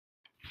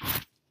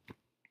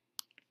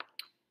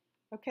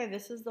Okay,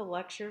 this is the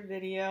lecture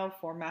video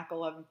for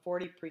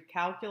MAC1140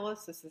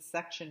 Pre-Calculus. This is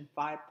section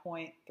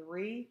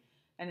 5.3,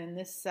 and in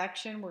this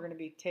section we're going to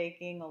be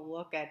taking a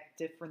look at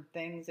different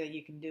things that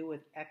you can do with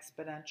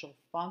exponential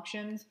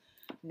functions.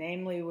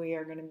 Namely, we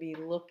are going to be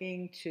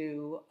looking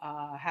to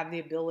have the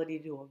ability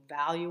to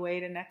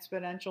evaluate an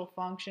exponential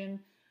function,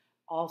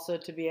 also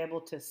to be able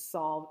to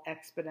solve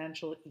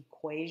exponential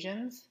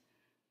equations.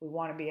 We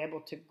want to be able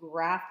to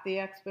graph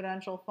the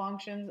exponential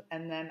functions,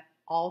 and then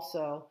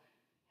also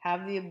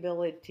have the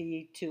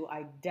ability to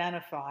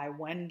identify,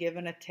 when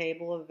given a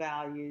table of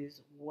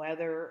values,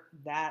 whether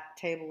that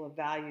table of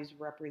values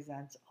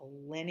represents a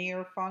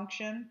linear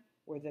function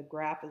where the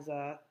graph is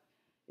a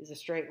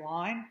straight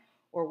line,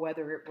 or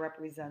whether it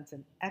represents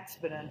an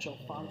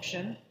exponential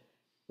function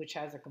which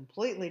has a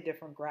completely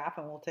different graph,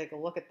 and we'll take a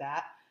look at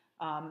that,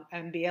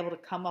 and be able to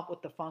come up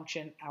with the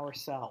function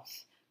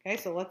ourselves. Okay,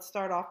 so let's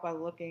start off by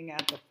looking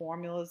at the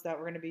formulas that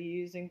we're going to be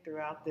using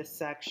throughout this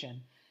section.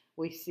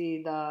 We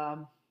see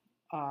the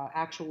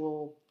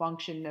actual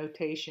function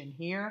notation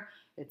here.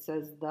 It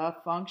says the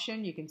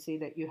function. You can see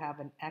that you have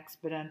an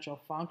exponential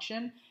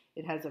function.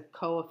 It has a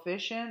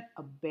coefficient,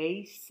 a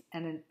base,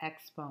 and an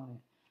exponent.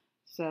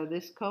 So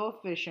this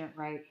coefficient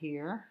right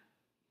here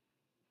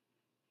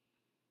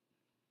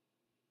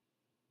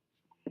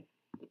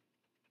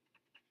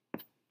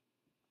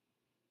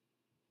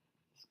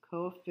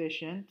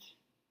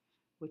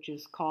which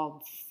is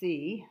called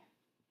C,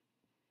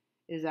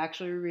 is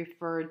actually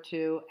referred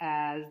to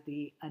as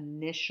the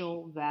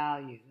initial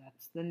value.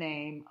 That's the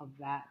name of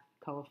that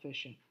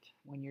coefficient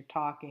when you're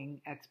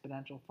talking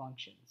exponential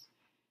functions.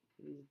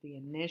 It is the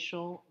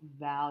initial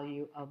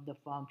value of the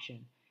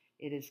function.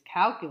 It is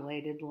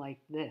calculated like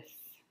this.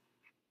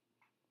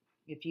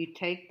 If you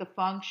take the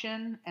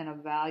function and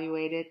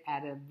evaluate it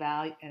at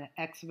an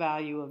x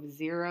value of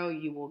 0,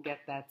 you will get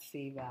that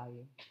C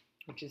value,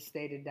 which is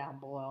stated down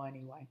below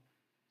anyway.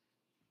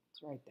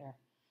 It's right there.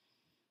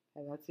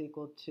 And that's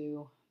equal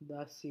to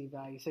the C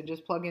value. So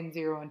just plug in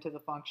 0 into the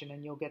function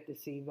and you'll get the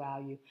C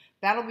value.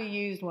 That'll be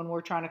used when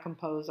we're trying to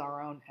compose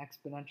our own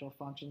exponential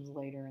functions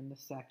later in the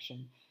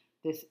section.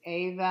 This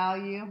A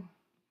value,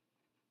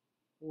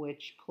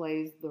 which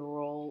plays the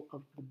role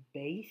of the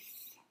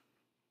base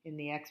in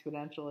the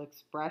exponential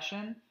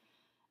expression,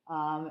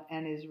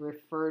 and is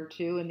referred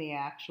to in the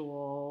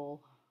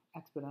actual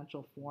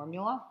exponential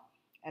formula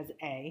as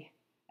A.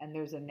 And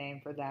there's a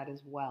name for that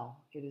as well.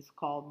 It is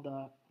called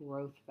the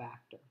growth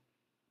factor.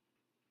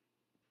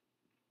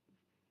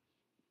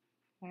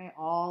 Okay,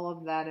 all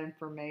of that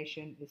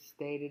information is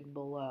stated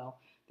below.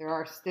 There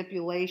are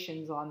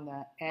stipulations on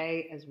the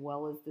A as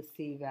well as the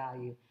C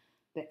value.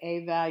 The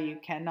A value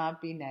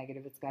cannot be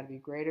negative. It's got to be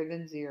greater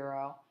than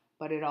 0,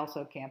 but it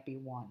also can't be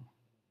 1.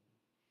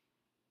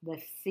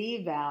 The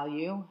C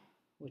value,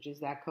 which is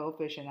that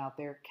coefficient out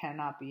there,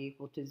 cannot be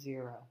equal to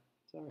 0.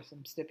 So there are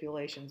some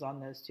stipulations on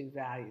those two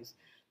values.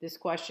 This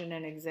question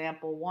in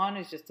example 1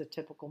 is just a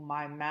typical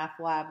My Math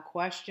Lab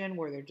question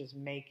where they're just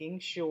making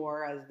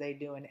sure, as they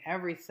do in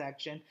every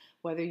section,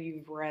 whether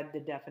you've read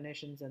the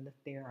definitions and the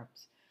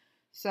theorems.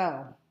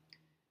 So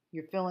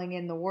you're filling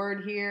in the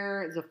word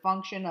here as a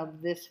function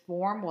of this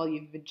form. Well,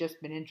 you've just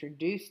been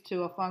introduced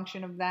to a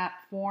function of that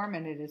form,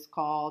 and it is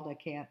called, I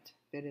can't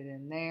fit it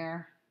in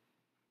there,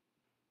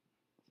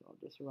 so I'll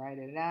just write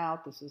it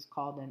out. This is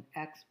called an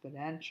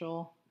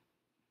exponential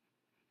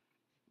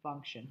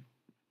function.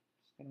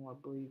 Just going to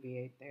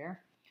abbreviate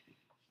there.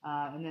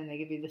 And then they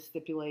give you the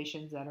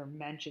stipulations that are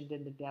mentioned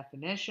in the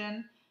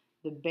definition.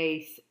 The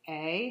base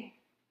A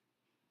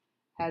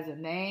has a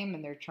name,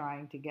 and they're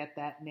trying to get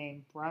that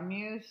name from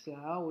you.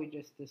 So we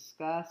just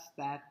discussed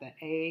that the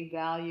A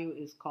value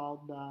is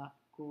called the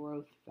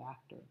growth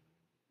factor.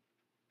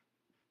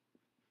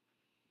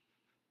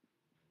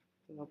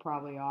 So they'll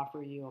probably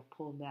offer you a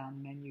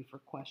pull-down menu for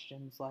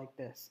questions like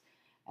this.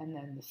 And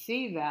then the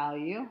C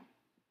value,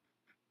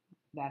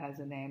 that has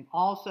a name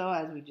also,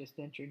 as we just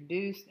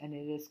introduced, and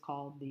it is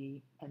called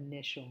the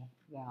initial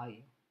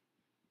value.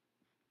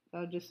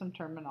 So just some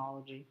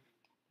terminology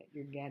that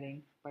you're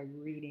getting by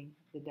reading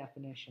the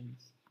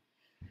definitions.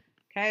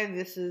 Okay,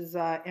 this is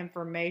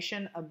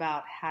information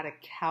about how to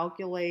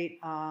calculate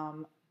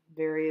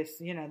various,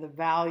 the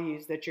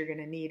values that you're going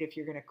to need if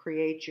you're going to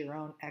create your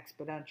own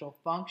exponential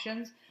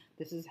functions.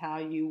 This is how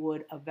you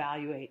would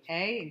evaluate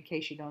A. In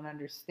case you don't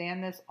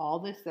understand this, all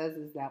this says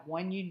is that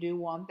when you do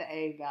want the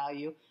A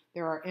value,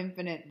 there are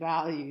infinite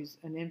values,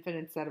 an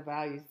infinite set of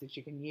values that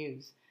you can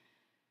use.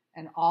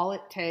 And all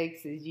it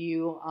takes is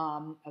you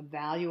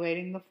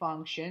evaluating the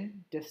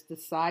function. Just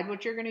decide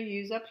what you're going to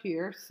use up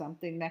here,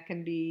 something that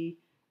can be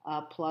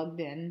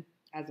plugged in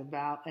as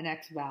an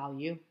x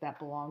value that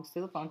belongs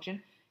to the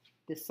function.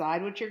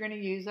 Decide what you're going to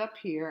use up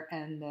here,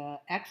 and the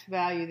x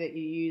value that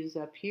you use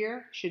up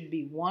here should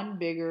be 1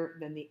 bigger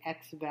than the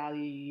x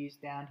value you use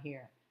down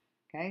here.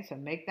 Okay, so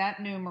make that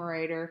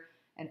numerator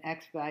an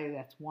x value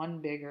that's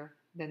 1 bigger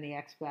than the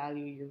x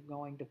value you're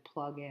going to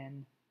plug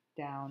in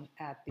down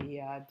at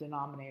the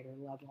denominator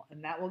level,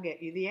 and that will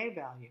get you the A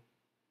value.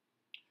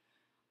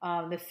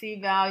 The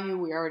C value,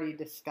 we already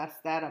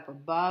discussed that up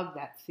above.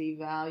 That C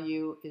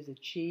value is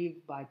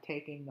achieved by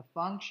taking the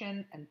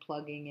function and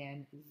plugging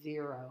in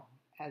 0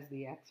 as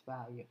the X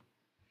value.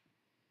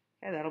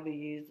 Okay, that'll be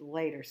used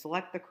later.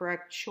 Select the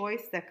correct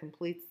choice that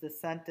completes the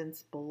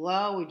sentence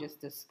below. We just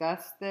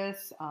discussed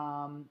this.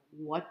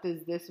 What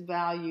does this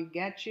value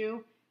get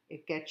you?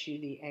 It gets you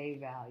the A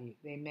value.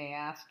 They may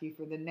ask you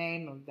for the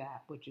name of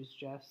that, which is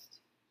just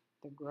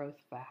the growth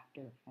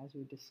factor, as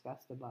we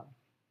discussed above.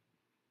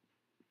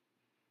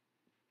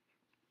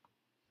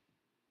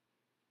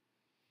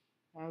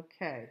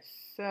 Okay,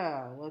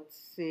 so let's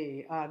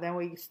see. Then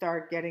we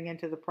start getting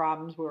into the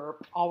problems where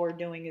all we're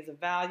doing is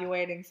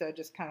evaluating, so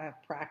just kind of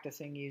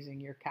practicing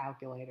using your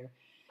calculator.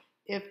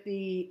 If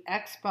the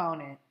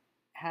exponent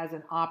has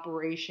an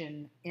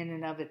operation in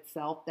and of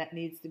itself that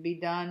needs to be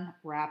done,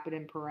 wrap it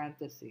in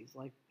parentheses.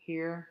 Like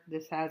here,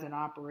 this has an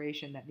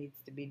operation that needs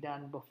to be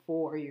done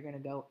before you're going to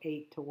go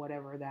 8 to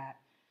whatever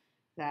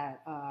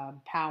that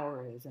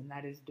power is, and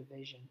that is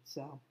division.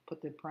 So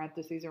put the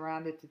parentheses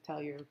around it to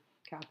tell your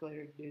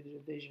calculator to do the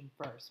division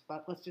first.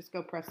 But let's just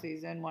go press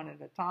these in one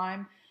at a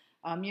time.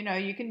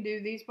 You can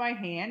do these by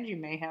hand. You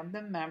may have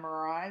them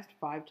memorized.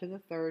 5 to the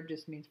third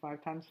just means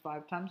 5 times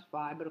 5 times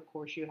 5, but of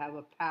course you have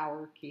a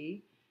power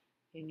key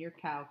in your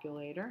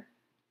calculator.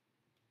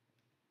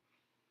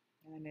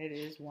 And it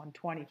is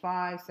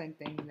 125, same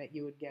thing that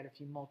you would get if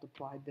you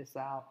multiplied this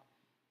out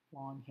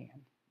longhand.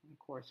 And of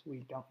course,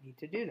 we don't need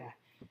to do that.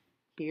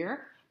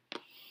 Here,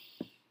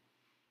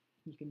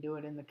 you can do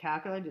it in the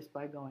calculator just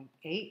by going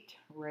 8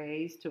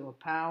 raised to a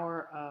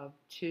power of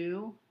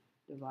 2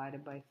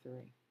 divided by 3.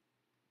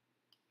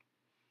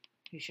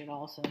 You should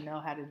also know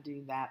how to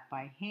do that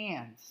by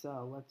hand.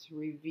 So let's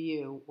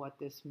review what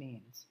this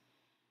means.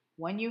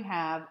 When you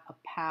have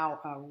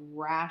a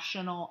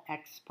rational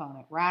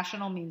exponent,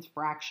 rational means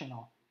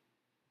fractional.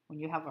 When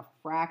you have a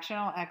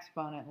fractional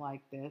exponent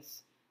like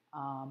this,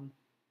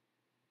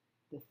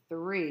 the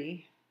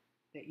 3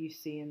 that you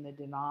see in the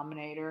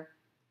denominator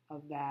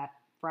of that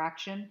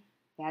fraction,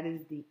 that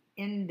is the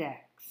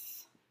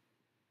index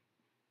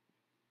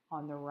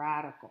on the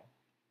radical.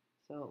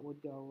 So it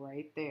would go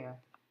right there.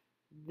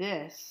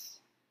 This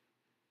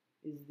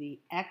is the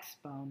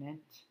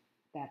exponent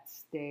that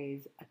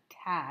stays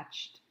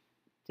attached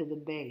to the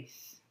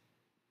base.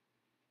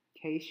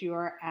 In case you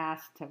are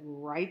asked to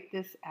write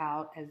this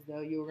out as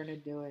though you were going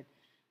to do it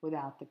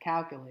without the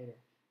calculator.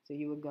 So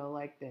you would go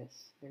like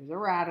this. There's a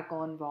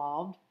radical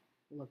involved.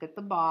 Look at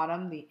the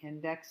bottom. The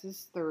index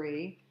is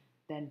 3.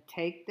 Then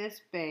take this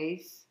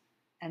base,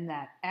 and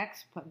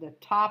the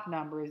top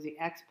number is the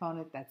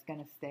exponent that's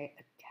going to stay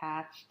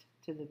attached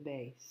to the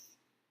base.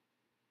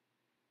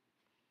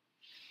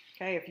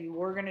 Okay, if you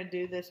were going to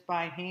do this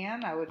by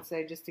hand, I would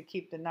say just to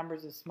keep the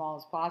numbers as small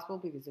as possible,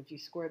 because if you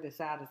square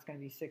this out, it's going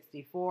to be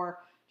 64,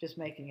 just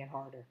making it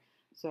harder.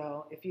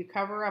 So if you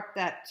cover up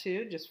that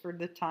 2, just for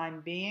the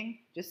time being,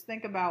 just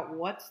think about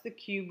what's the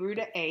cube root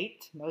of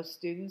 8. Most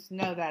students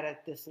know that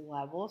at this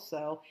level,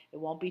 so it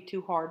won't be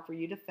too hard for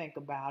you to think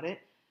about it.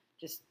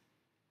 Just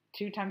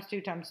 2 times 2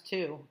 times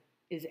 2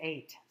 is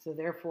 8. So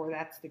therefore,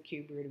 that's the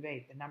cube root of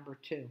 8, the number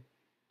 2.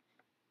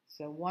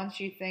 So once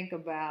you think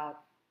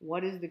about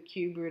what is the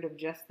cube root of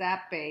just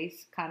that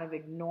base, kind of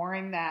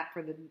ignoring that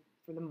for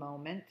the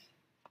moment.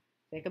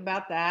 Think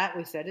about that.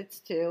 We said it's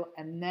 2,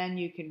 and then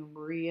you can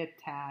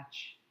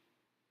reattach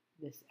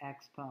this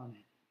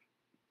exponent.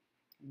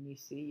 And you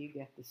see you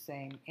get the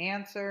same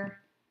answer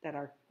that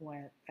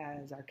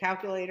as our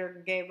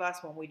calculator gave us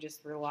when we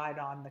just relied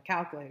on the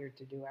calculator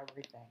to do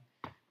everything.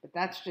 But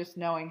that's just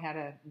knowing how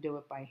to do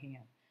it by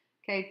hand.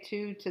 Okay,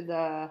 2 to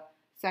the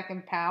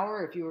second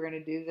power, if you were going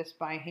to do this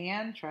by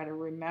hand, try to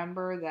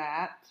remember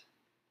that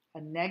a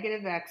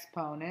negative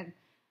exponent,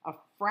 a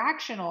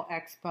fractional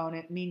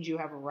exponent means you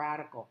have a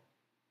radical.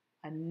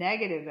 A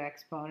negative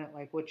exponent,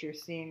 like what you're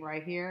seeing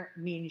right here,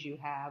 means you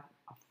have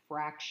a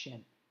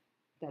fraction.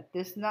 It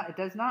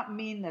does not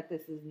mean that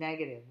this is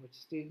negative, which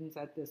students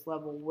at this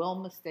level will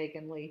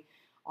mistakenly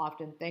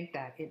often think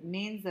that. It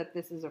means that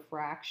this is a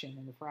fraction,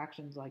 and the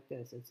fraction's like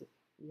this. It's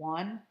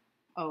 1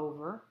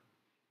 over.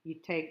 You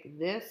take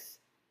this,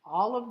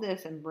 all of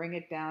this, and bring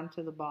it down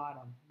to the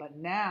bottom. But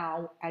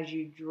now, as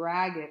you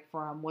drag it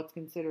from what's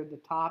considered the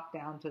top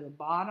down to the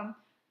bottom,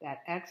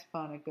 that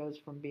exponent goes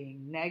from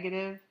being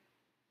negative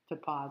to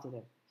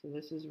positive. So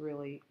this is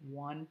really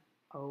 1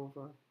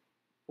 over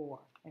 4.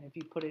 And if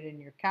you put it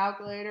in your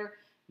calculator,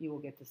 you will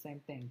get the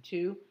same thing.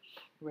 2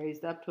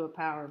 raised up to a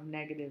power of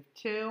negative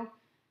 2.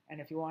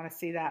 And if you want to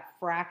see that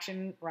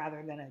fraction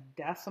rather than a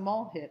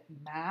decimal, hit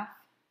math,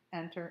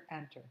 enter,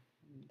 enter.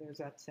 There's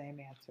that same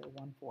answer,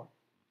 1/4.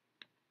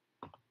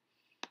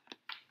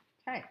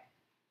 Okay,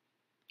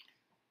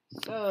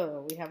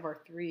 so we have our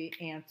 3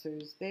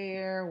 answers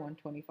there,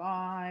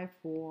 125,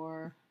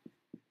 4,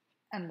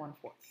 and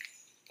 1/4.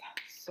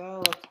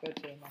 So let's go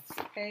to the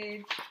next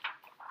page.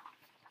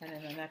 And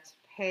in the next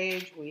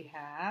page we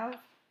have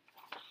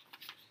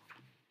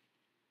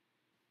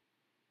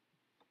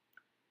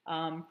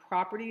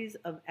properties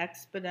of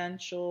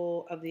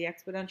the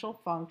exponential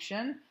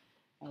function.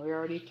 And we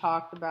already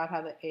talked about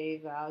how the A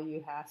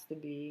value has to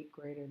be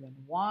greater than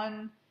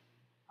 1.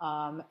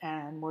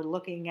 And we're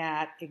looking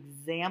at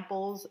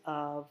examples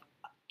of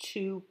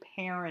two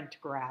parent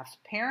graphs.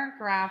 Parent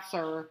graphs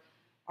are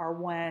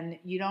when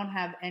you don't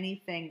have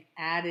anything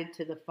added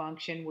to the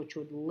function which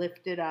would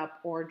lift it up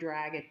or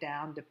drag it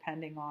down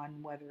depending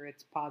on whether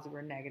it's positive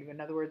or negative. In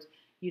other words,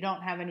 you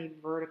don't have any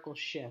vertical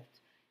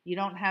shift. You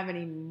don't have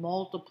any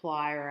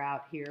multiplier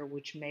out here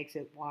which makes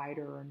it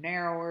wider or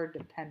narrower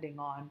depending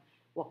on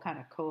what kind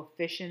of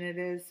coefficient it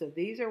is. So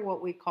these are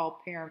what we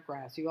call parent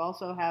graphs. You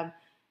also have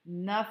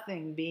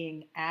nothing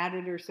being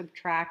added or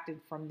subtracted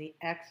from the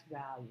x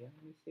value.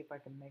 Let me see if I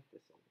can make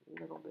this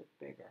a little bit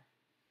bigger.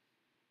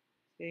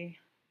 See,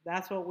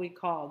 this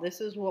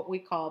is what we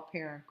call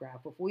parent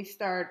graph. If we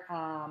start,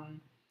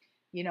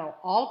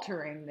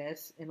 altering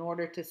this in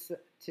order to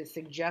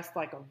suggest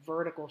like a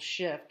vertical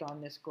shift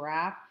on this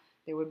graph,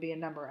 there would be a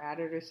number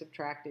added or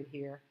subtracted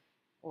here,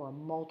 or a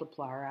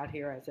multiplier out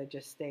here, as I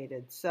just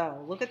stated.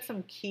 So look at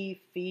some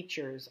key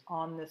features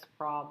on this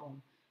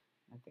problem.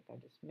 I think I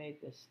just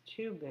made this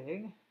too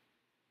big.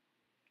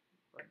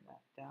 Bring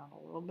that down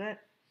a little bit.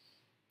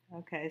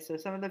 Okay, so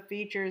some of the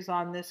features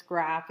on this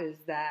graph is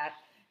that,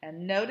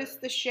 and notice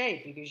the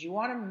shape, because you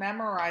want to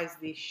memorize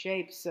these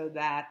shapes so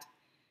that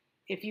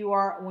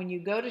when you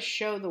go to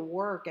show the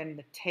work and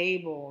the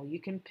table, you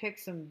can pick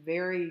some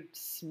very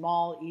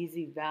small,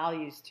 easy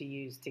values to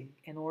use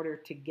in order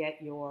to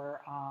get your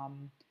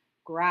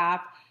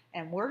graph.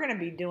 And we're going to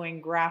be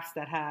doing graphs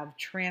that have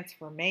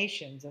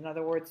transformations. In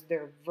other words,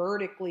 they're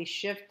vertically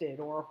shifted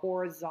or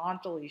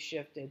horizontally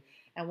shifted.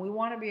 And we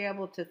want to be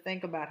able to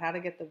think about how to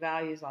get the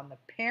values on the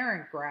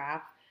parent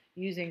graph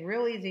using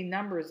real easy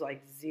numbers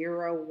like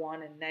 0,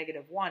 1, and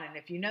 -1. And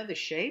if you know the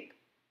shape,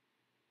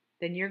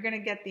 then you're going to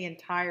get the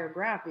entire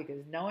graph,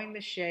 because knowing the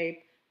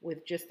shape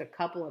with just a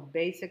couple of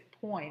basic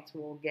points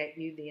will get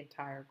you the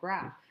entire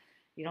graph.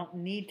 You don't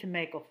need to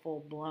make a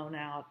full blown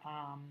out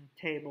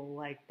table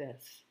like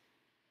this.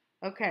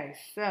 Okay,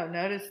 so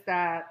notice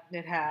that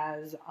it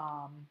has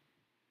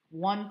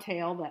one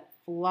tail that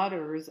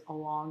flutters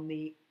along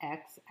the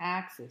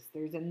x-axis.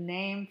 There's a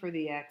name for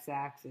the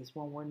x-axis.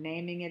 When we're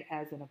naming it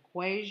as an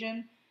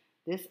equation,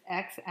 this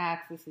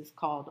x-axis is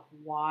called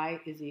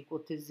y is equal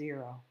to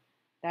 0.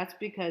 That's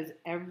because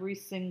every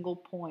single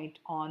point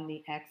on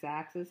the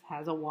x-axis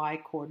has a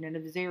y-coordinate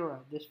of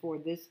 0. Therefore,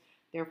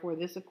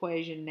 this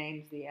equation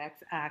names the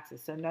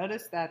x-axis. So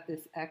notice that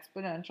this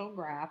exponential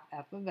graph,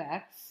 f of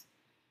x,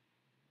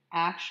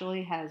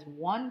 actually has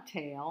one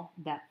tail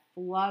that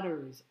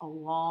flutters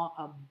along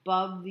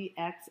above the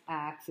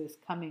x-axis,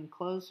 coming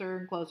closer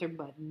and closer,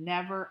 but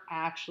never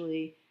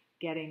actually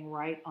getting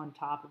right on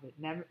top of it,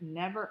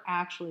 never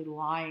actually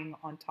lying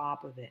on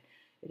top of it.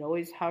 It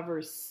always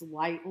hovers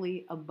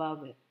slightly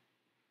above it.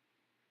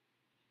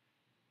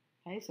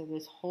 Okay, so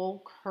this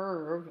whole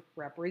curve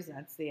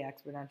represents the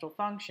exponential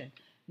function.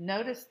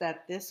 Notice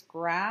that this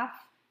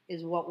graph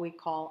is what we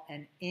call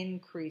an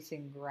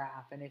increasing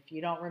graph. And if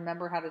you don't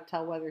remember how to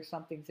tell whether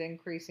something's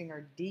increasing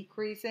or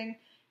decreasing,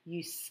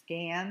 you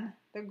scan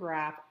the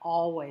graph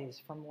always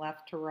from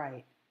left to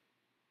right.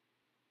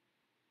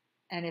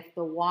 And if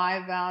the y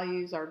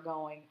values are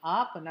going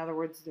up, in other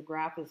words, the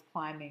graph is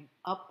climbing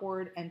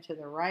upward and to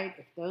the right,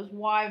 if those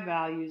y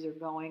values are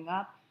going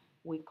up,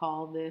 we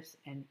call this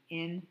an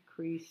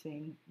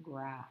increasing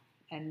graph.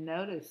 And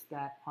notice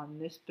that on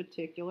this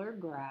particular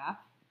graph,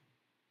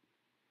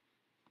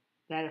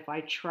 that if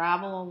I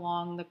travel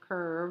along the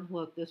curve,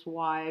 look, this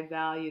y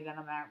value that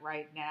I'm at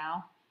right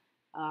now,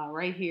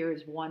 right here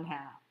is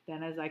 1/2.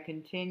 Then as I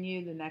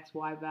continue, the next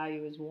y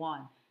value is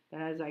 1.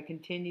 Then as I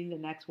continue, the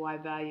next y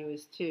value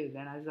is 2.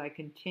 Then as I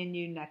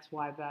continue, next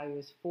y value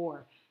is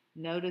 4.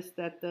 Notice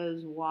that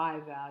those y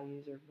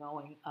values are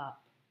going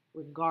up,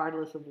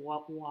 regardless of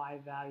what y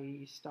value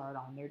you start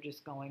on. They're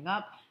just going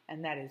up,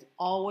 and that is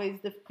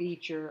always the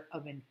feature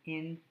of an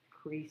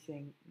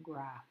increasing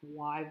graph.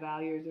 Y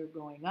values are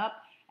going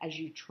up as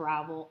you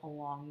travel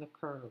along the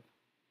curve.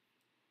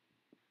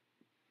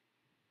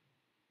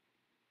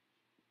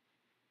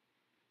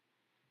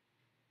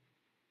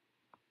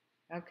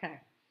 Okay.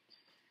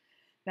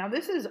 Now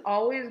this is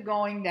always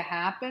going to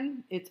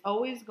happen. It's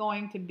always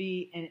going to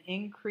be an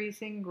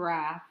increasing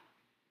graph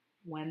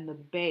when the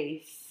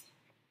base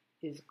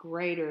is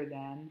greater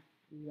than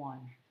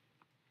 1.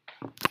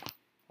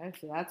 Okay,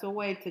 so that's a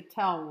way to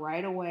tell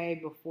right away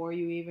before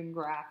you even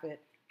graph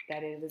it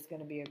that it is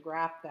going to be a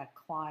graph that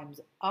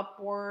climbs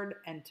upward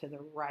and to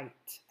the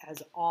right,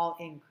 as all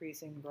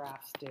increasing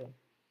graphs do.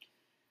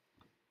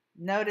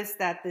 Notice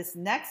that this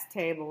next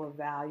table of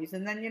values,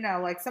 and then,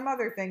 like some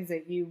other things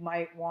that you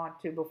might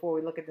want to, before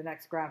we look at the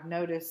next graph,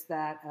 notice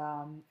that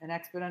an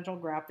exponential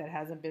graph that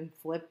hasn't been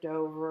flipped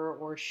over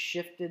or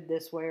shifted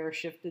this way or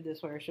shifted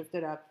this way or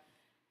shifted up,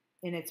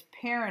 in its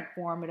parent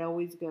form, it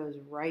always goes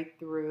right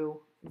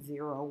through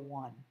 0,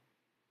 1.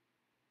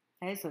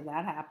 Okay, so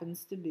that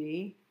happens to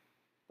be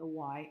the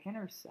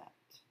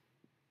y-intercept.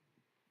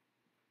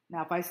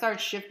 Now, if I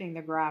start shifting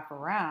the graph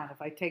around,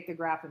 if I take the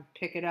graph and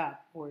pick it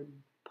up or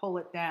pull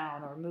it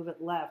down or move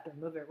it left or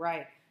move it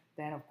right,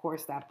 then of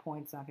course that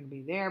point's not going to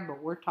be there,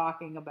 but we're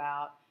talking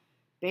about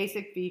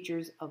basic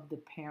features of the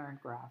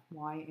parent graph.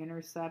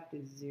 Y-intercept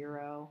is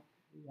 0,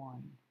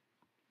 1.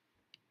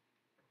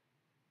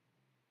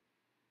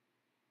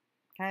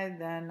 Okay,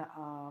 then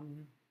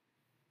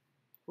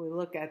we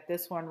look at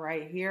this one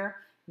right here.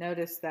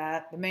 Notice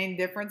that the main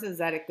difference is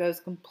that it goes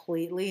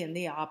completely in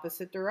the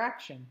opposite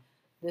direction.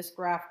 This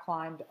graph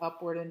climbed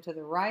upward and to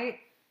the right.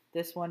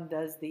 This one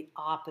does the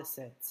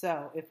opposite.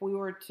 So if we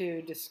were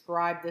to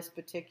describe this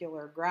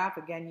particular graph,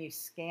 again, you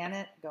scan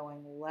it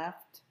going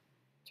left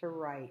to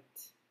right.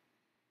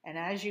 And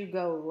as you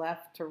go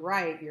left to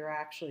right, you're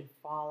actually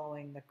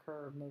following the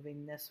curve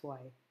moving this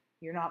way.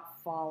 You're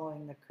not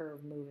following the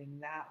curve moving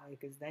that way,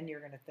 because then you're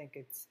going to think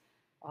it's,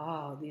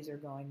 oh, these are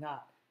going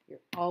up. You're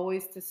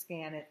always to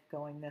scan it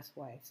going this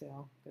way,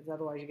 so because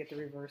otherwise you get the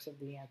reverse of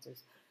the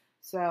answers.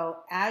 So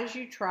as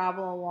you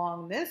travel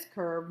along this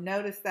curve,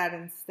 notice that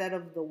instead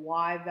of the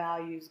y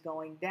values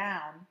going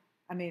down,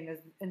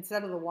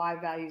 instead of the y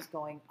values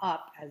going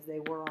up as they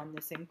were on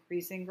this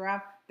increasing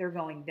graph, they're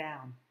going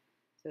down.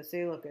 So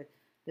see, look at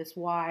this,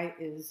 y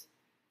is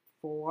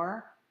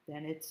 4,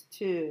 then it's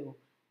 2,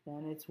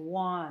 then it's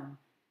 1,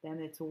 then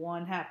it's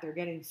 1/2. They're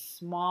getting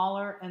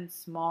smaller and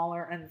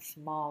smaller and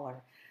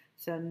smaller.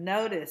 So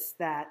notice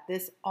that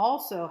this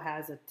also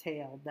has a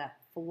tail that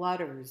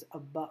flutters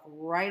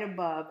right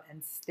above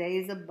and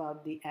stays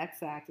above the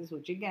x-axis,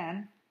 which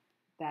again,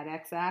 that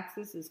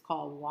x-axis is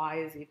called y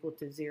is equal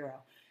to 0.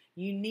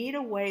 You need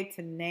a way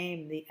to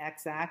name the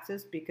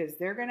x-axis because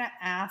they're going to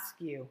ask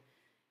you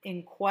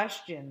in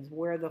questions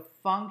where the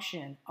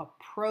function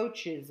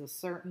approaches a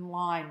certain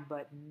line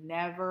but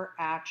never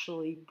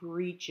actually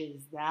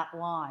breaches that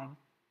line.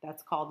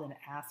 That's called an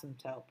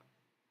asymptote,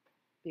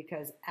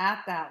 because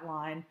at that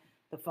line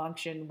the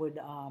function would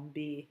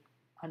be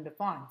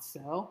undefined.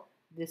 So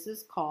this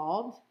is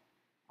called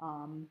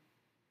an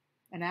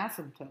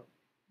asymptote.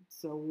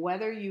 So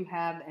whether you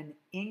have an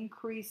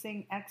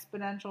increasing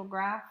exponential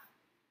graph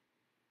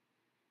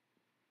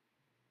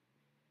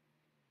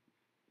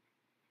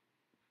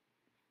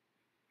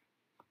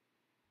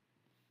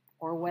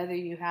or whether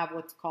you have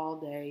what's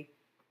called a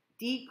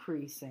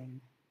decreasing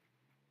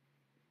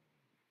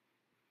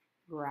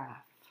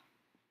graph,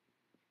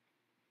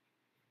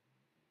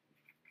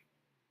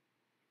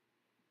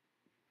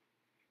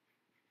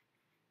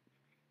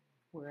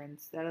 where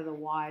instead of the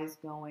y's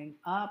going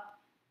up,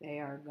 they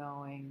are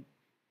going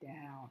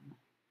down.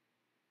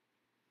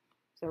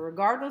 So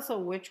regardless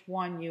of which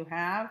one you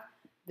have,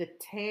 the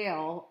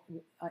tail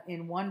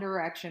in one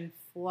direction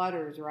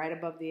flutters right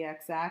above the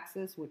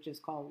x-axis, which is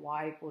called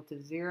y equal to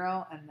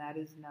 0, and that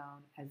is known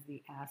as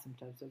the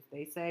asymptote. So if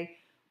they say,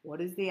 what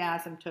is the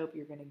asymptote,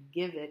 you're going to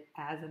give it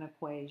as an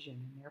equation,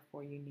 and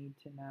therefore you need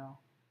to know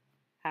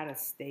how to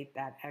state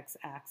that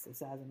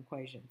x-axis as an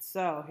equation.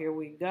 So here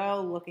we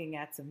go, looking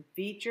at some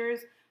features.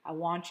 I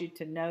want you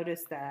to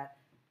notice that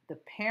the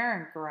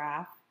parent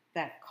graph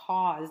that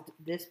caused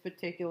this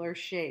particular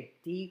shape,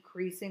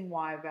 decreasing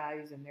y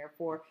values, and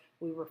therefore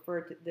we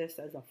refer to this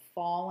as a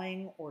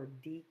falling or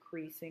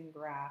decreasing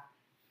graph,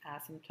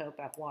 asymptote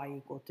at y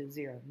equal to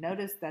 0.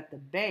 Notice that the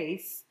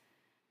base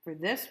for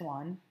this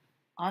one,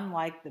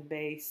 unlike the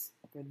base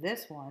for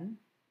this one,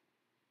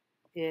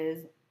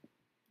 is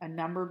a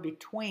number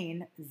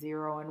between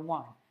 0 and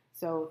 1.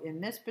 So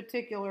in this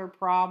particular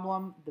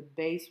problem, the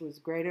base was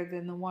greater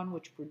than the 1,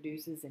 which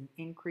produces an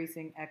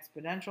increasing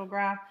exponential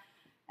graph.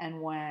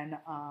 And when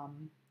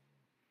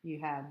you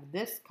have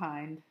this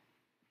kind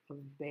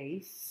of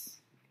base,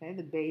 okay,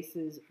 the base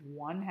is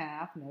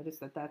 1/2. Notice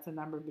that that's a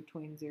number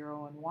between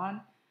 0 and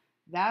 1.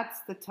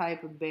 That's the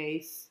type of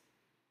base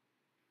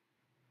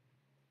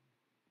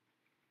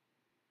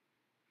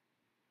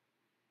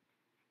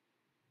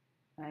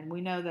and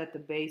we know that the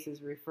base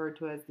is referred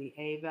to as the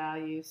A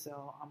value,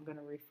 so I'm going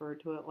to refer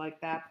to it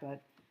like that,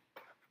 but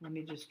let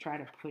me just try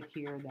to put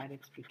here that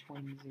it's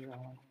between 0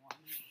 and 1.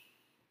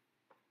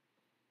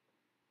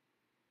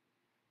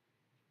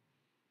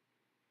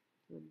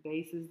 The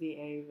base is the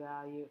A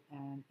value,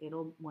 and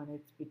it'll, when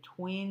it's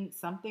between,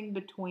 something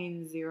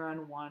between 0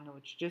 and 1,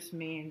 which just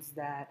means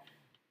that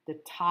the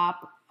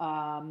top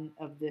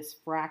of this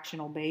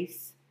fractional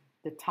base,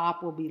 the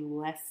top will be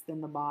less than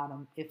the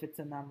bottom if it's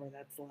a number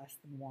that's less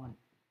than 1.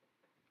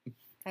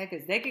 Okay,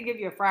 because they could give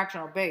you a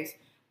fractional base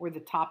where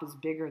the top is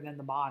bigger than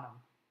the bottom,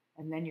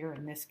 and then you're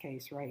in this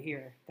case right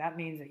here. That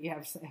means that you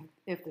have,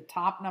 if the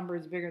top number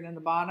is bigger than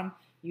the bottom,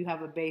 you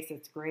have a base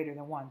that's greater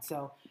than 1.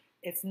 So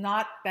it's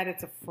not that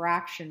it's a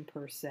fraction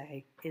per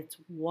se, it's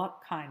what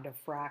kind of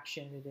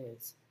fraction it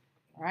is.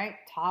 All right,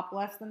 top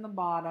less than the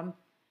bottom,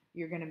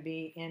 you're going to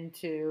be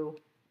into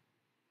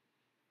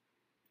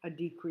a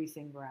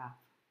decreasing graph.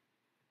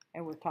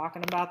 And we're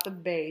talking about the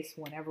base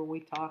whenever we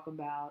talk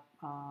about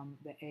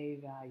the A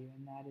value,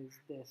 and that is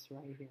this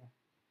right here.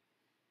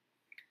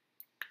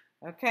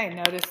 Okay,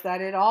 notice that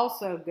it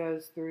also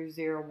goes through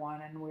 0,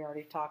 1, and we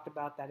already talked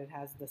about that. It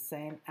has the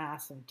same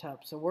asymptote.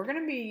 So we're going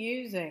to be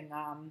using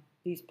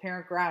these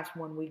parent graphs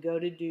when we go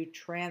to do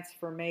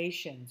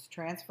transformations.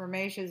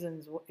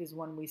 Transformations is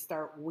when we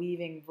start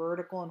weaving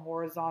vertical and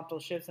horizontal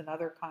shifts and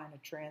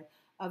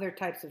other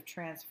types of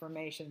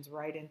transformations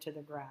right into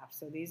the graph.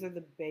 So these are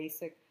the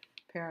basic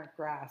parent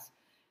graphs.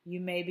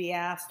 You may be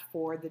asked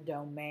for the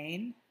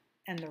domain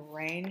and the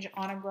range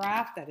on a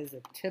graph. That is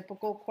a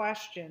typical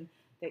question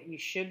that you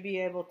should be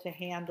able to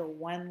handle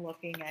when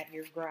looking at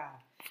your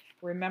graph.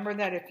 Remember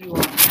that if you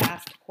are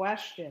asked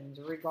questions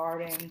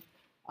regarding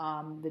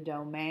the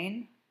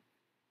domain,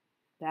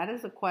 that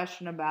is a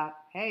question about,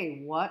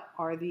 hey, what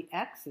are the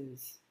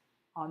x's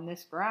on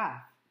this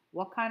graph?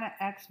 What kind of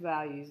x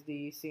values do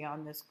you see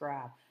on this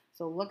graph?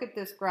 So look at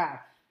this graph.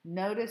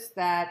 Notice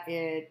that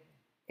it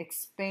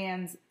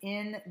expands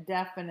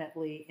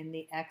indefinitely in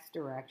the x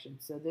direction.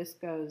 So this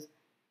goes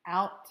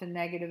out to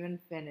negative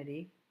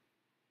infinity.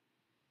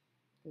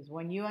 Because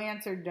when you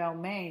answer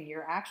domain,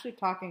 you're actually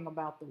talking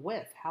about the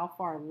width. How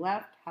far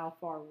left, how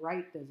far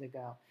right does it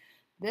go?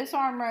 This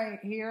arm right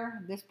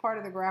here, this part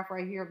of the graph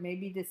right here may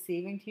be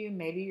deceiving to you.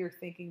 Maybe you're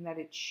thinking that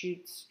it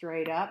shoots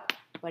straight up,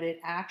 but it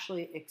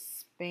actually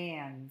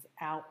expands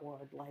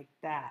outward like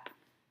that.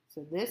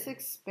 So this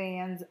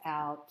expands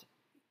out.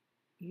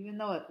 Even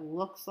though it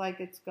looks like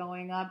it's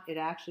going up, it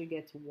actually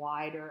gets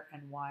wider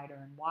and wider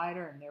and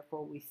wider, and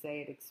therefore we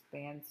say it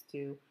expands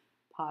to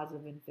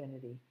positive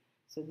infinity.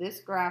 So this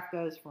graph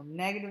goes from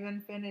negative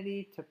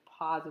infinity to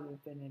positive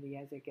infinity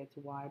as it gets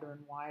wider and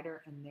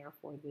wider, and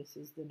therefore this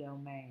is the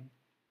domain.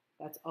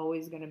 That's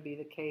always going to be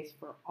the case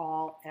for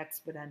all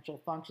exponential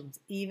functions,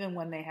 even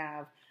when they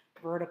have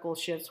vertical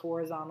shifts,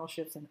 horizontal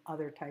shifts, and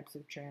other types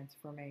of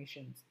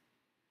transformations.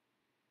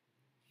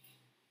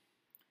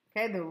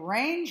 Okay, the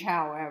range,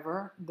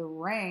 however, the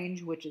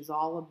range, which is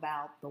all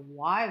about the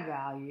y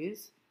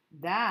values,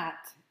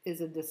 that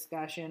is a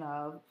discussion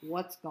of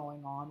what's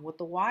going on with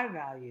the y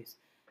values.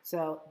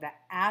 So the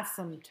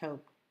asymptote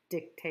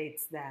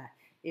dictates that.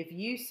 If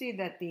you see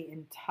that the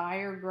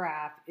entire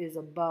graph is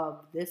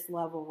above this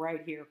level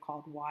right here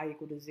called y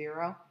equal to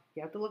 0,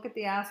 you have to look at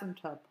the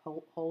asymptote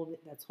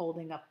that's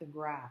holding up the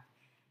graph.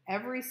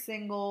 Every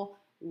single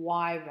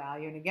y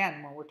value, and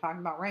again, when we're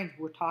talking about range,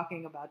 we're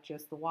talking about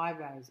just the y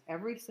values.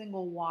 Every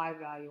single y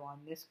value on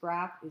this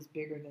graph is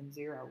bigger than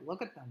 0.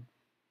 Look at them.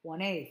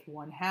 1/8,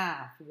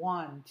 1/2,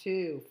 1,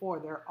 2, 4.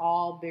 They're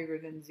all bigger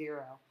than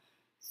 0.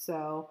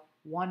 So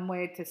one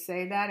way to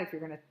say that, if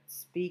you're going to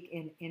speak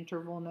in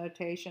interval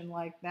notation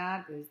like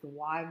that, is the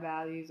y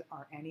values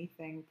are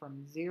anything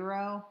from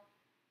 0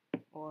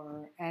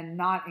 and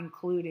not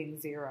including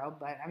 0,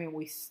 but I mean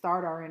we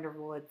start our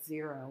interval at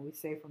 0. We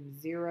say from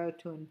 0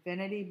 to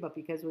infinity, but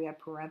because we have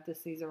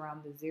parentheses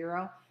around the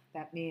 0,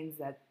 that means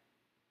that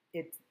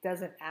it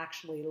doesn't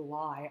actually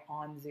lie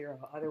on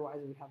 0. Otherwise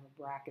we'd have a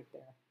bracket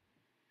there.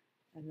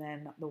 And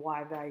then the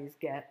y values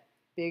get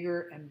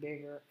bigger and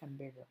bigger and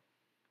bigger.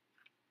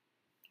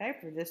 Okay,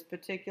 for this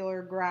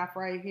particular graph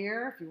right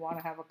here, if you want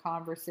to have a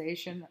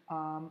conversation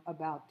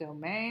about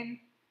domain,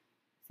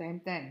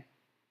 same thing.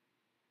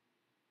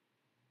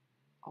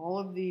 All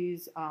of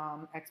these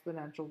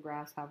exponential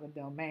graphs have a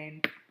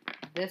domain.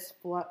 This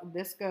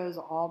goes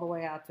all the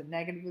way out to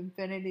negative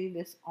infinity.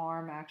 This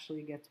arm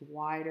actually gets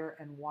wider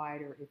and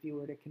wider if you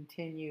were to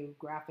continue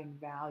graphing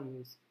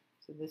values.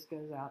 So this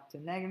goes out to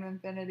negative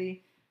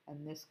infinity,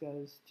 and this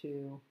goes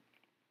to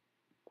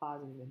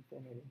positive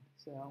infinity.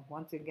 So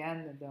once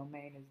again, the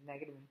domain is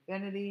negative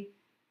infinity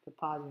to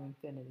positive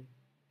infinity.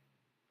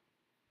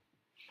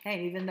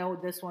 Okay, even though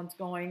this one's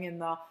going in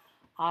the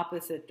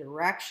opposite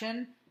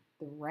direction,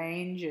 the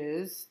range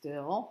is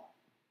still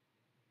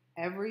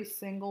every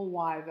single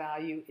y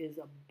value is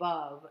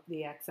above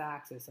the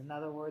x-axis. In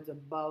other words,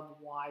 above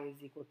y is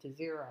equal to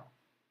 0.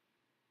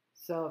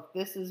 So if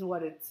this is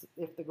what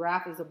if the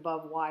graph is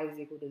above y is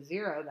equal to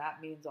 0,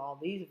 that means all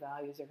these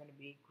values are going to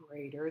be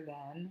greater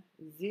than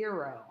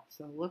 0.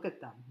 So look at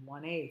them,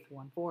 1/8,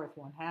 1/4,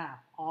 1/2.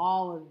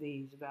 All of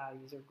these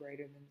values are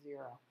greater than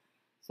 0.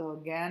 So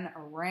again,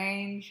 a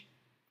range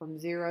from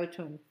 0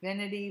 to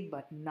infinity,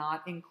 but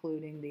not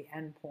including the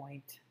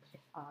endpoint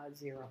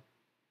 0.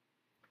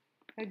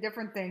 Okay,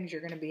 different things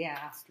you're going to be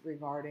asked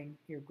regarding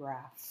your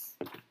graphs.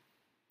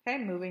 Okay,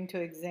 moving to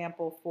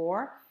example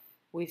 4.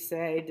 We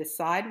say,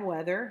 decide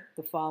whether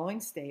the following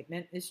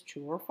statement is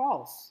true or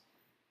false.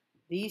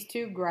 These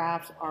two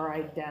graphs are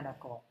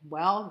identical.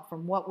 Well,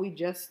 from what we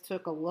just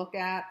took a look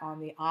at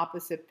on the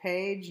opposite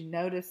page,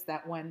 notice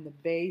that when the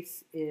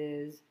base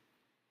is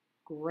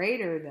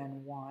greater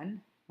than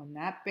 1, when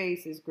that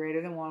base is greater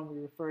than 1,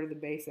 we refer to the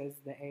base as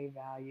the a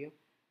value.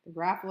 The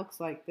graph looks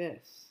like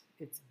this.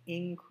 It's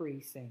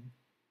increasing.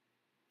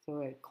 So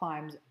it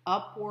climbs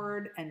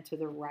upward and to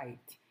the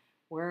right.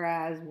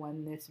 Whereas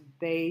when this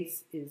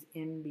base is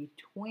in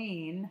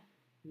between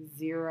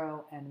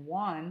 0 and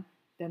 1,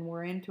 then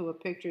we're into a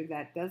picture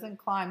that doesn't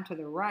climb to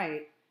the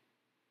right,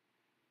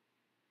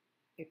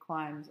 it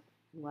climbs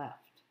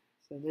left.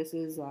 So this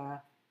is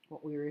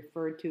what we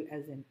refer to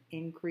as an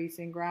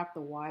increasing graph.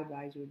 The y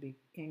values would be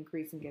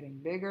increasing, getting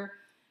bigger.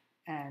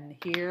 And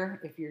here,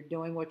 if you're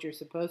doing what you're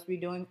supposed to be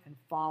doing and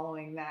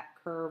following that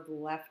curve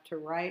left to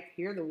right,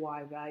 here the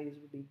y values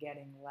would be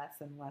getting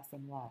less and less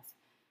and less.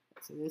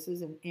 So this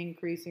is an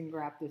increasing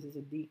graph, this is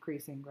a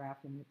decreasing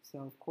graph, and so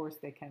of course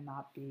they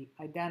cannot be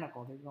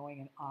identical. They're going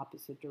in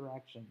opposite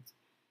directions.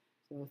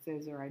 So it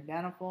says they're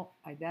identical,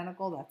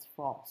 that's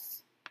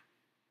false.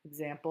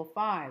 Example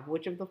 5,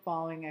 which of the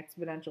following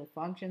exponential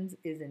functions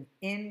is an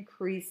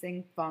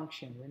increasing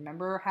function?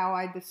 Remember how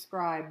I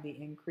described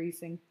the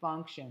increasing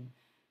function,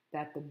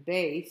 that the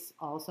base,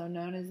 also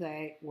known as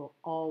a, will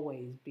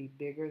always be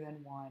bigger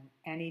than 1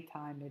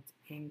 anytime it's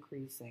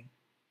increasing.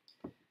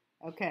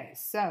 Okay,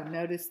 so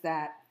notice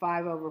that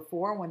 5 over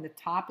 4, when the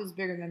top is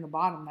bigger than the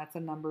bottom, that's a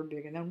number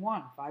bigger than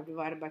 1. 5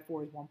 divided by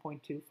 4 is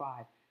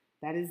 1.25.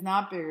 That is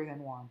not bigger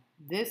than 1.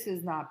 This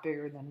is not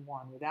bigger than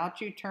 1.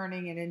 Without you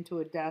turning it into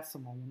a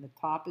decimal, when the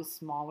top is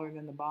smaller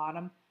than the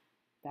bottom,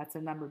 that's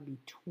a number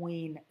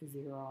between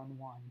 0 and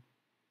 1.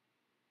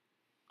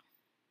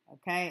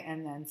 Okay,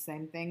 and then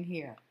same thing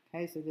here.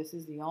 Okay, so this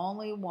is the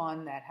only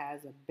one that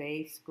has a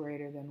base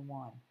greater than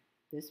 1.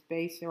 This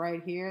base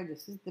right here,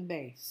 this is the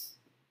base.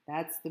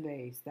 That's the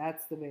base,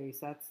 that's the base,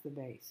 that's the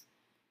base.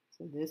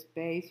 So this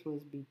base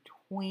was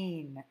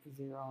between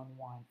 0 and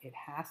 1. It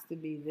has to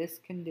be this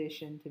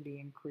condition to be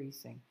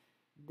increasing.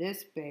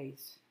 This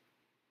base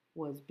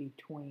was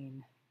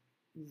between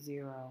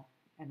 0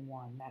 and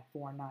 1, that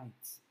 4/9.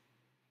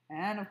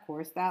 And of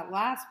course that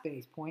last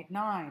base,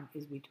 0.9,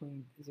 is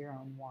between 0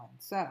 and 1.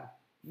 So,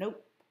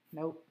 nope,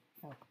 nope,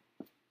 nope.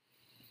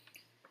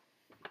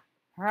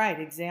 All right,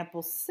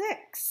 example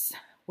 6.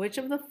 Which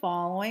of the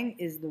following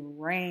is the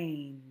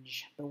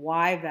range, the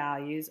y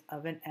values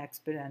of an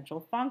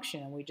exponential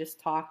function? And we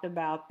just talked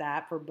about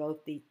that for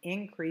both the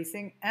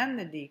increasing and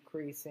the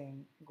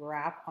decreasing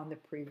graph on the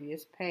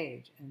previous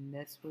page. And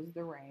this was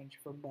the range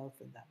for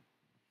both of them.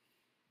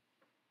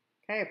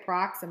 Okay,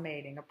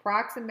 approximating.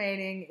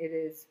 Approximating,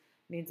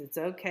 means it's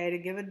okay to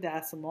give a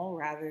decimal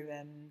rather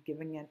than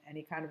giving it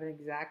any kind of an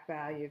exact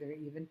value. They're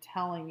even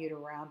telling you to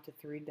round to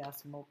 3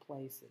 decimal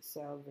places.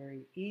 So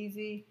very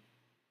easy.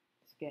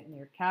 Just get in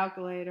your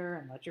calculator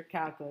and let your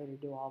calculator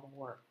do all the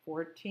work.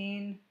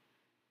 14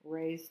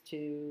 raised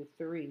to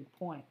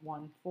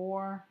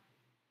 3.1415.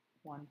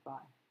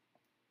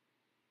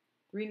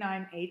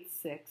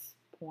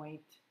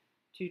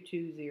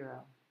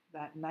 3986.220.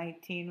 That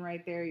 19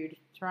 right there, you're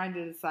trying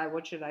to decide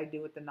what should I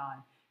do with the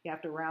 9. You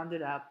have to round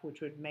it up,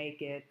 which would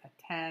make it a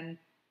 10,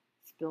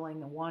 spilling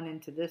the 1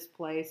 into this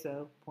place,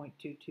 so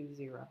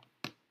 0.220.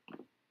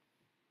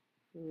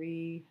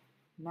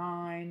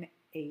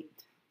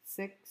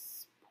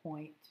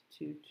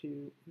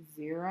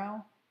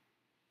 3986.220.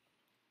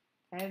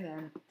 Okay,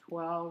 then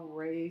 12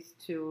 raised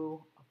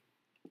to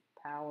a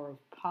power of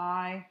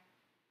pi,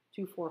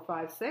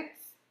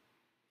 2456.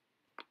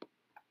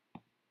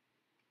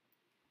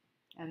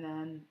 And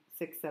then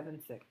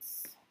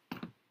 676.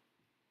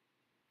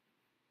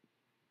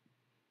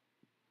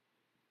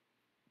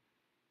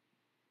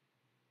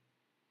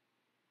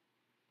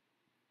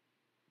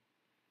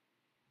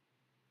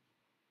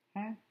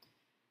 Okay,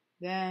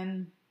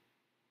 then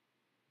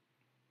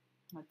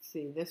let's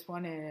see, this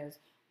one is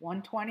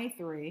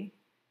 123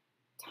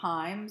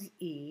 times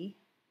e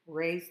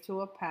raised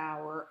to a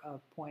power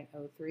of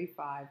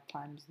 0.035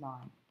 times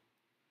 9.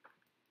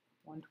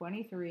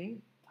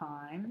 123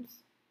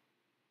 times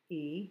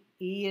e.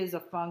 E is a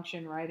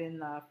function right in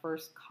the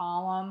first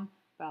column,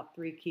 about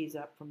 3 keys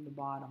up from the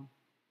bottom.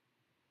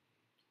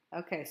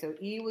 Okay, so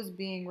e was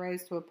being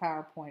raised to a power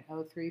of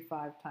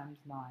 0.035 times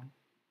 9.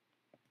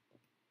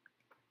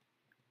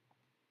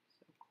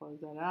 So close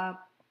that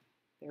up.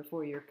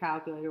 Therefore, your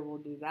calculator will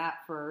do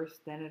that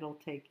first, then it'll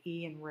take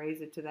e and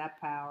raise it to that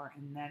power,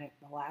 and then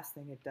the last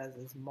thing it does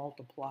is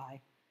multiply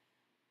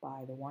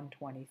by the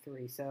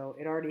 123. So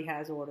it already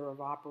has order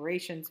of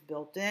operations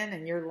built in,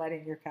 and you're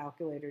letting your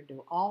calculator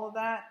do all of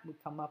that. We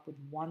come up with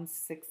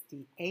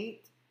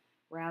 168,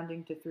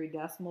 rounding to 3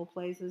 decimal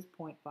places,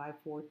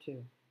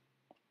 0.542.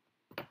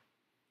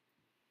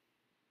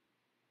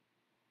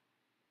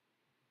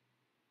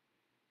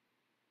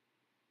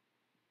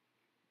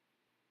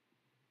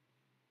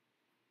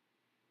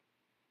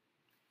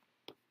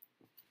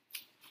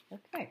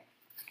 Okay,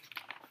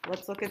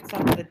 let's look at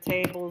some of the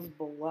tables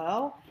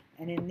below.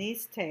 And in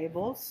these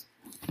tables,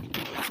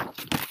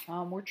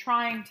 we're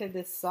trying to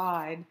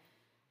decide,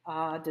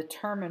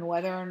 determine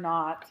whether or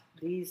not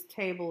these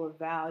table of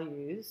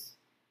values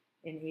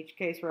in each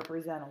case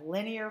represent a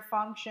linear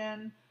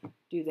function,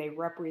 do they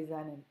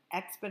represent an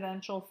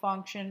exponential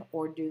function,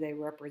 or do they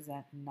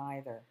represent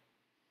neither?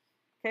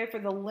 Okay, for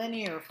the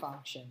linear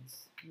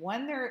functions,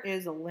 when there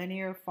is a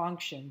linear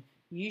function,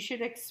 you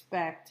should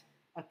expect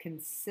a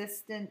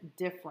consistent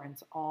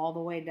difference all the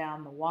way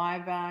down the y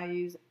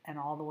values and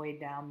all the way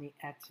down the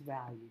x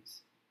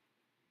values.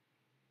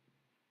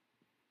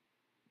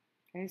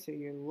 Okay, so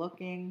you're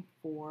looking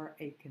for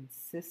a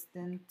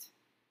consistent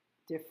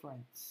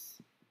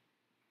difference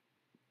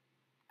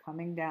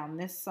coming down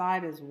this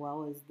side as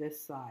well as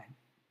this side.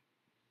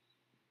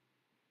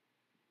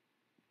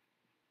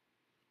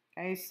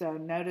 Okay, so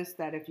notice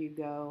that if you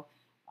go,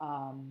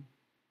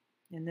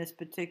 in this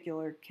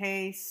particular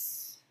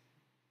case,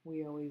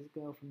 we always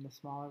go from the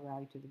smaller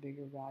value to the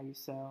bigger value,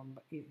 so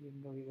you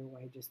can go either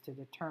way just to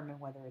determine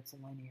whether it's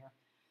linear.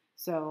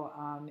 So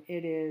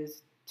it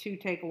is 2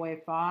 take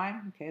away 5,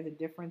 okay, the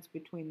difference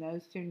between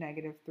those two,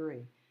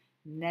 -3.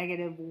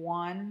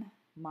 -1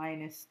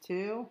 minus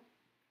 2,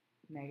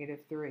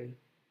 -3.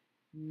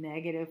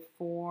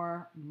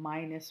 -4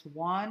 minus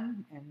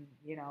 1, and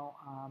you know,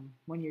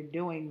 when you're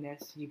doing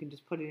this, you can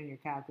just put it in your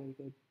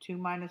calculator. Go 2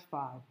 minus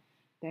 5,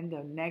 then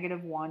go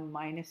 -1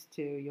 minus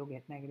 2, you'll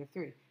get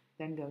 -3.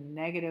 Then go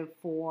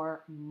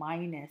 -4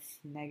 minus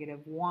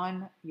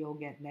 -1, you'll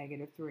get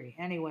 -3.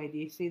 Anyway, do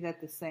you see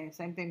that the same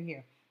thing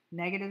here?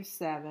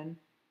 -7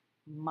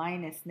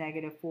 minus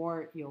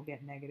 -4, you'll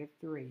get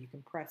 -3. You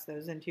can press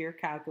those into your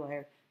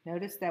calculator.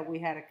 Notice that we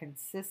had a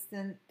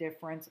consistent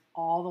difference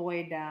all the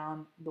way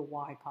down the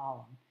y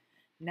column.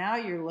 Now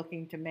you're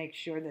looking to make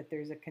sure that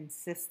there's a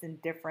consistent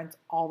difference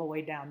all the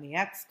way down the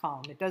x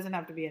column. It doesn't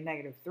have to be a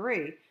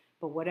 -3,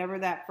 but whatever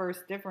that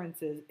first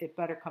difference is, it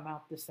better come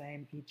out the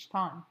same each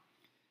time.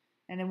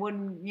 And it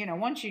wouldn't, you know,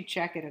 once you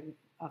check it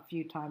a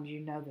few times, you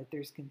know that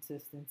there's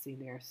consistency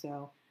there.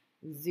 So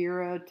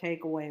 0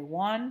 take away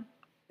 1,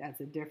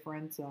 that's a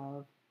difference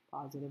of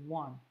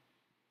 +1.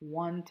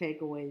 1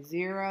 take away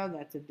 0,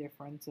 that's a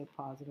difference of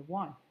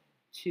 +1.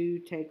 2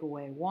 take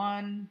away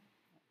 1,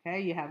 okay,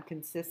 you have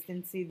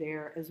consistency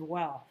there as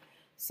well.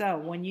 So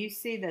when you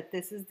see that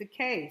this is the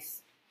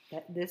case,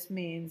 that this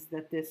means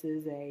that this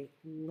is a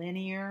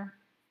linear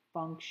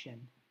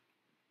function.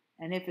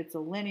 And if it's a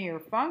linear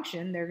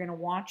function, they're going to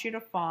want you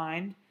to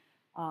find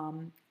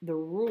the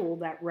rule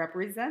that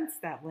represents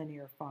that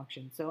linear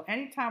function. So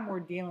anytime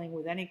we're dealing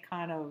with any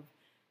kind of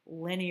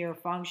linear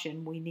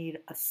function, we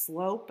need a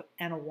slope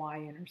and a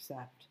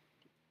y-intercept.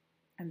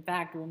 In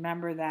fact,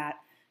 remember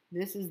that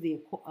this is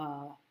the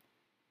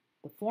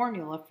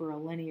formula for a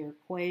linear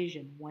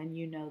equation when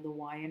you know the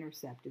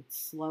y-intercept. It's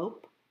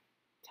slope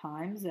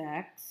times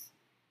x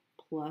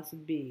plus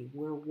b,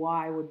 where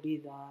y would be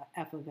the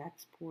f of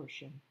x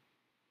portion.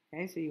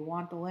 Okay, so you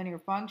want the linear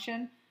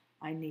function.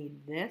 I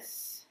need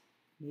this,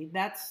 need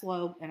that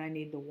slope, and I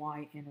need the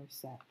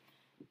y-intercept.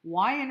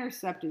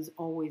 Y-intercept is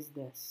always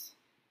this,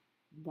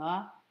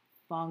 the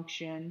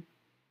function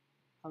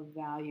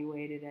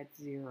evaluated at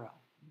 0.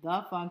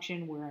 The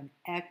function where an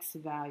x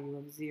value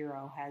of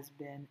 0 has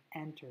been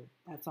entered.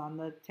 That's on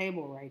the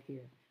table right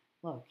here.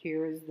 Look,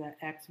 here is the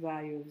x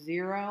value of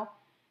 0.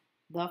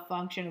 The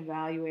function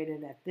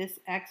evaluated at this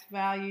x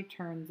value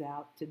turns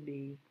out to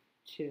be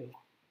 2.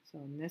 So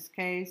in this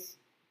case,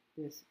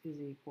 this is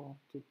equal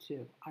to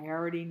 2. I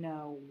already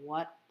know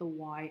what the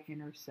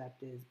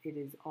y-intercept is. It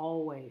is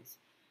always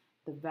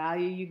the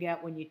value you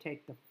get when you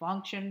take the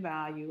function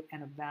value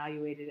and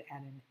evaluate it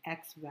at an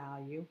x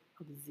value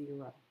of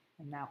 0.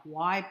 And that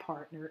y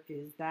partner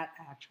is that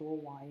actual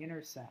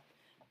y-intercept.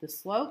 The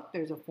slope,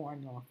 there's a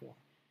formula for.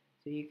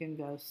 So you can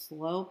go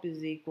slope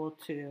is equal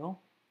to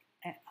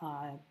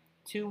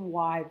two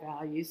y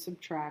values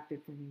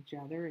subtracted from each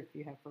other. If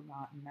you have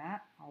forgotten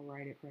that, I'll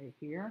write it right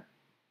here,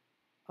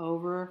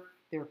 over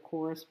their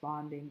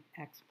corresponding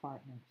x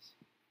partners.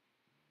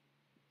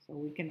 So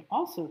we can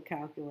also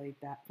calculate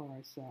that for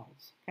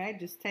ourselves. Okay,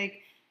 just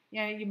take, you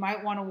know, you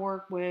might want to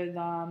work with,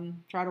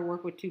 try to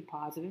work with two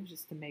positives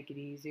just to make it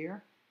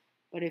easier.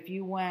 But if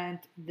you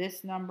went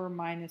this number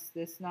minus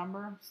this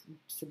number,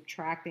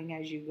 subtracting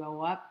as you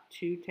go up,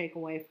 2 take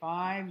away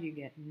 5, you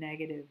get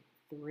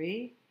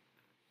 -3.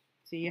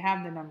 So you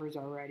have the numbers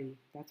already.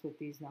 That's what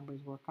these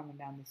numbers were coming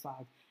down the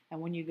sides.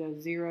 And when you go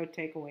 0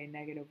 take away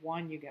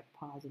 -1, you get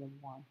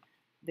 +1.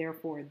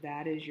 Therefore,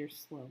 that is your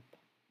slope.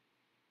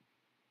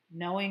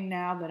 Knowing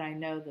now that I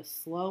know the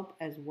slope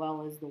as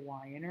well as the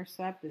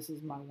y-intercept, this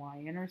is my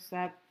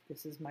y-intercept,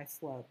 this is my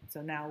slope.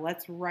 So now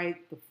let's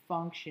write the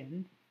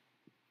function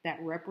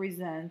that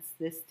represents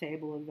this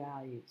table of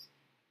values.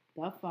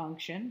 The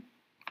function,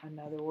 in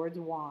other words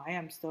y,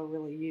 I'm still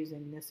really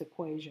using this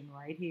equation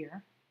right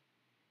here,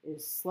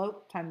 is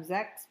slope times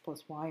x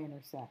plus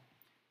y-intercept.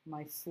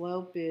 My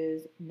slope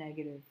is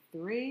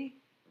 -3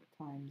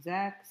 times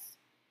x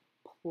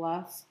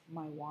plus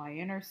my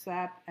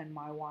y-intercept, and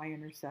my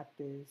y-intercept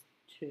is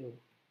 2.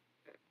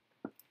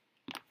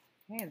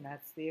 Okay, and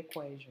that's the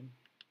equation.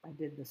 I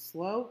did the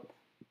slope,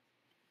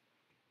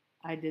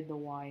 I did the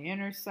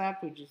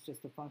y-intercept, which is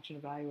just a function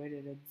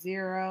evaluated at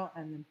 0,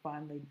 and then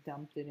finally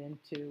dumped it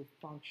into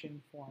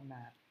function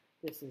format.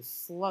 This is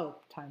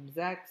slope times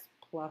x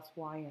plus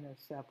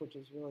y-intercept, which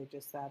is really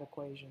just that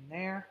equation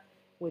there,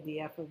 with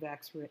the f of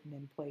x written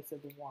in place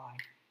of the y.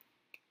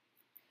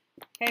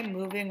 Okay,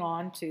 moving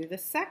on to the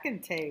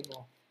second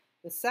table.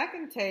 The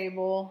second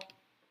table,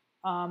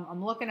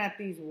 I'm looking at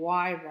these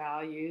y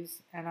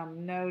values, and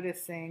I'm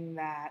noticing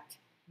that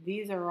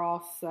these are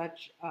all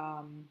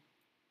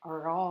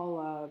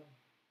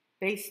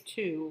base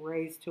 2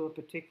 raised to a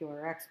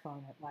particular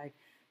exponent. Like,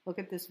 look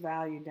at this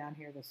value down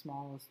here, the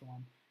smallest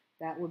one.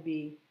 That would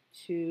be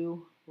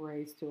 2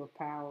 raised to a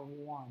power of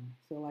 1.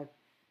 So like,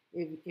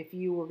 if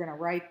you were going to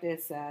write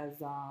this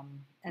as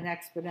an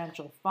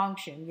exponential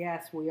function,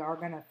 yes, we are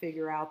going to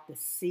figure out the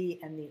c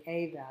and the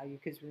a value,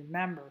 because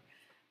remember,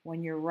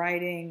 when you're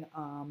writing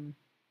an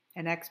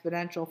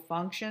exponential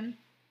function,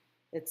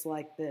 it's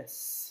like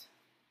this.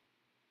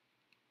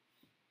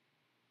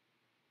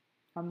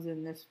 Comes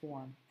in this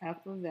form.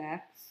 F of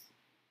x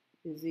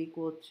is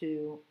equal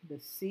to the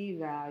c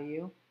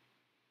value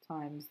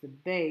times the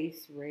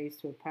base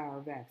raised to a power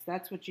of x.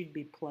 That's what you'd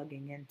be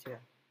plugging into.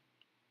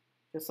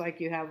 Just like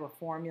you have a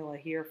formula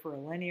here for a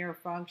linear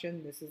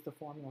function, this is the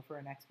formula for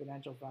an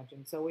exponential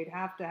function. So we'd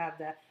have to have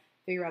that,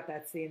 figure out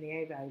that c and the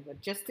a value.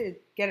 But just to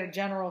get a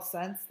general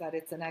sense that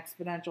it's an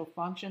exponential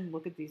function,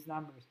 look at these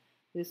numbers.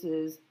 This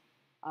is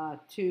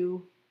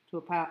 2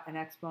 to an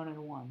exponent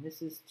of 1.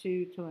 This is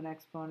 2 to an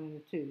exponent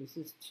of 2. This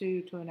is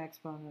 2 to an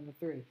exponent of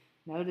 3.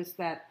 Notice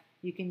that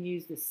you can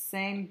use the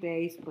same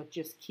base, but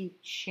just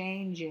keep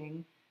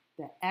changing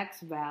the x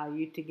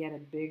value to get a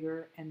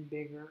bigger and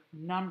bigger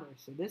number.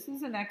 So this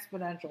is an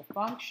exponential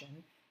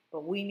function,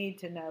 but we need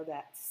to know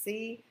that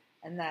c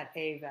and that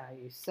a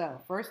value.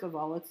 So first of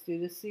all, let's do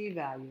the c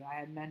value. I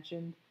had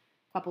mentioned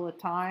a couple of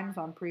times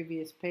on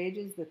previous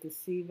pages that the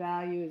c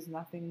value is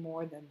nothing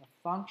more than the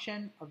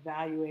function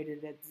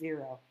evaluated at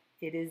 0.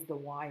 It is the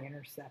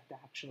y-intercept,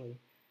 actually.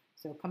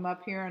 So come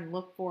up here and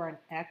look for an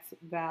x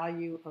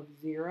value of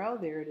 0.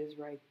 There it is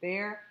right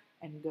there.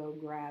 And go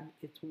grab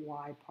its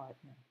y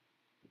partner.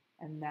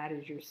 And that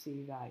is your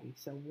c value.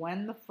 So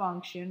when the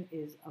function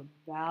is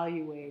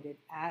evaluated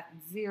at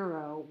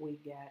 0, we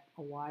get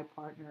a y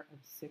partner of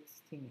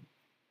 16.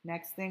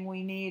 Next thing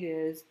we need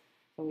is,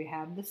 so we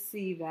have the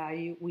c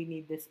value, we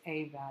need this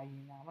a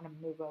value. Now I'm going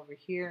to move over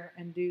here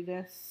and do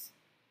this.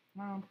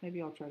 Well, maybe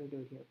I'll try to do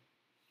it here.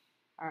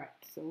 All right,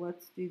 so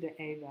let's do the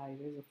a value.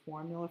 There's a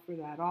formula for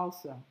that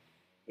also.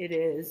 It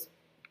is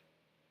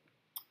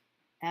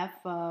f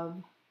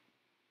of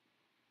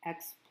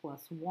x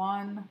plus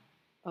 1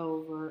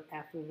 over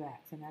f of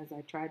x. And as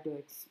I tried to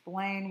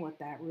explain, what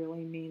that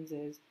really means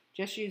is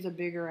just use a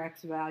bigger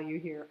x value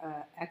here,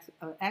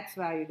 x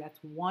value that's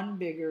 1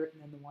 bigger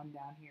than the one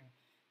down here.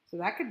 So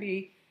that could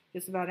be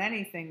just about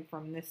anything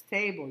from this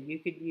table. You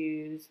could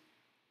use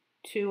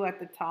 2 at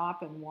the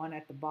top and 1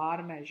 at the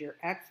bottom as your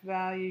x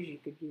values. You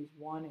could use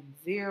 1 and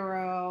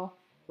 0,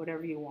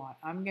 whatever you want.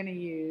 I'm going to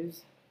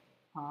use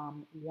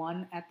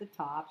 1 at the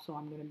top, so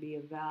I'm going to be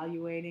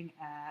evaluating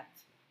at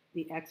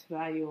the x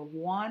value of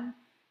 1,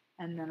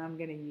 and then I'm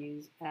going to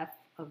use f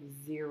of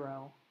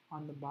 0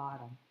 on the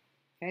bottom.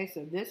 Okay,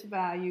 so this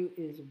value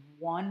is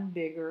 1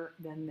 bigger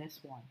than this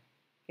one.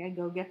 Okay,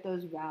 go get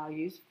those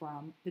values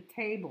from the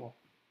table.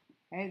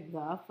 Okay,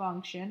 the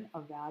function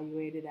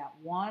evaluated at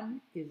 1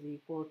 is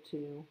equal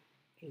to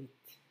 8.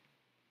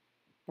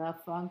 The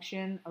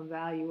function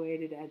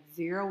evaluated at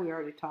 0, we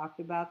already talked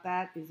about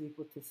that, is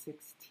equal to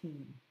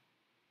 16.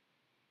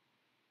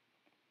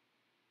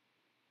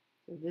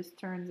 So this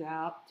turns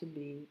out to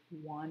be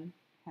 1/2.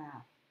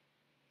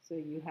 So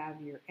you have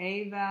your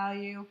a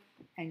value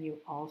and you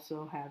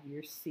also have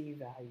your c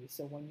value.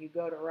 So when you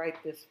go to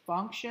write this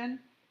function,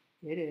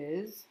 it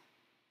is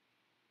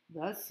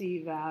the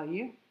c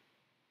value.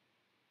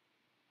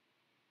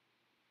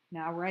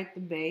 Now write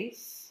the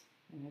base,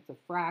 and it's a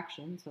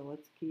fraction, so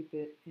let's keep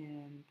it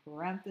in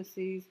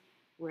parentheses,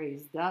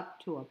 raised up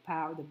to a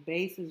power. The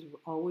base is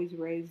always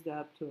raised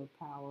up to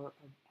a power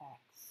of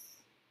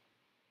x.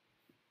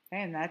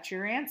 Okay, and that's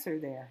your answer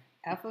there.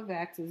 F of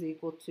x is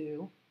equal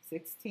to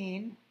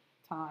 16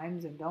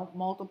 times, and don't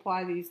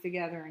multiply these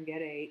together and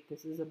get 8.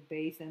 This is a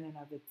base in and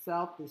of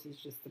itself. This is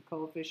just the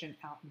coefficient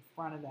out in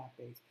front of that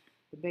base.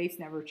 The base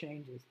never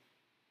changes.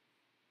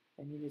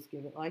 And you just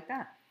give it like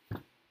that.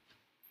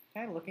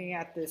 Okay, looking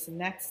at this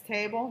next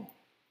table,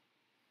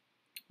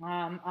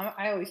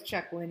 I always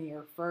check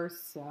linear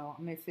first, so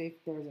I'm going to see if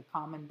there's a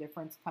common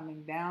difference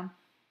coming down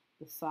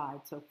the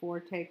side. So 4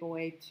 take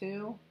away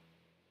 2,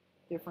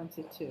 difference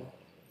of 2.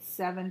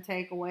 7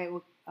 take away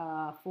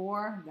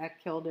 4, that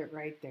killed it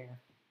right there.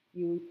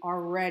 You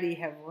already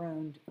have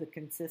ruined the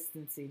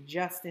consistency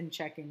just in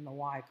checking the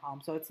y column,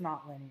 so it's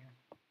not linear.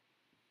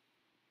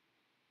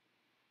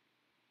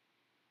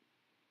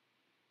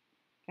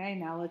 Okay,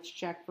 now let's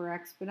check for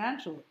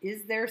exponential.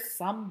 Is there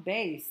some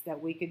base that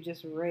we could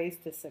just raise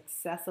to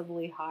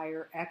successively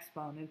higher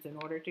exponents in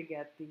order to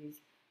get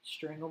these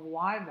string of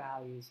y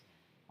values?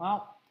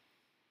 Well,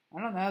 I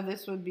don't know.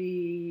 This would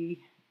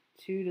be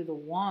 2 to the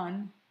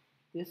 1.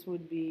 This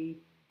would be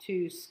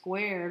 2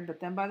 squared, but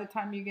then by the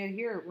time you get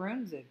here, it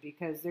ruins it,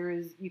 because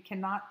you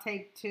cannot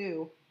take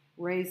 2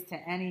 raised to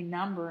any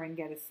number and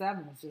get a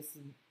 7. It's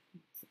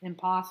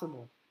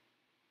impossible.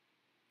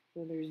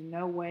 So there's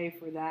no way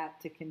for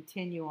that to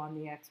continue on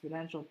the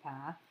exponential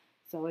path,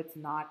 so it's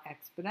not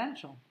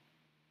exponential.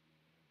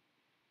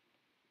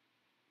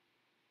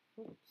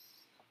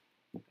 Oops,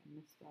 I think I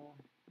missed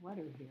a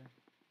letter here.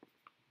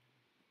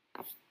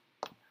 How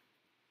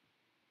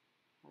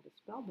to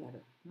spell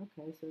better.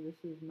 Okay, so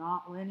this is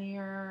not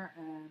linear,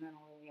 and I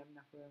don't really have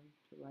enough room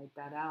to write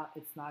that out.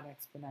 It's not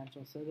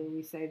exponential. So then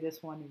we say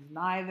this one is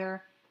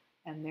neither,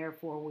 and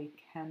therefore we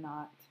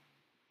cannot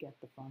get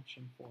the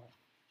function for it.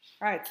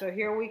 All right, so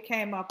here we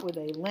came up with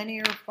a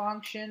linear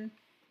function.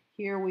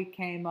 Here we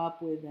came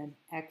up with an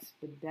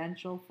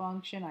exponential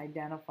function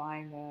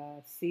identifying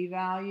the C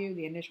value,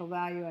 the initial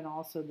value, and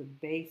also the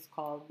base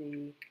called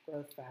the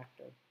growth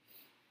factor.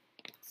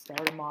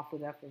 Start them off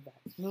with f of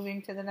x.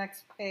 Moving to the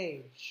next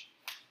page.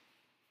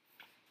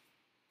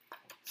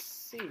 Let's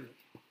see.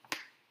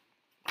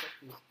 Get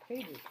these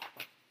pages.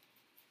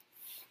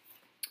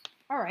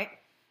 All right.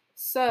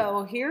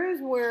 So here is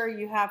where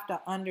you have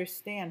to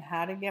understand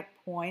how to get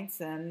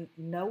points and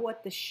know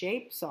what the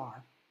shapes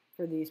are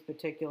for these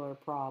particular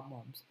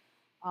problems.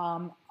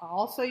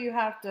 Also, you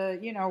have to,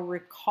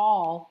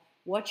 recall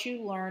what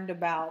you learned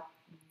about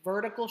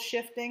vertical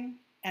shifting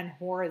and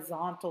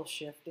horizontal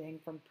shifting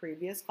from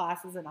previous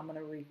classes, and I'm going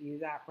to review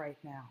that right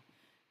now.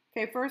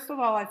 Okay, first of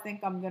all, I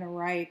think I'm going to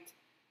write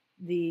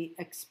the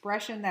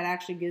expression that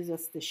actually gives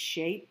us the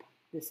shape,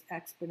 this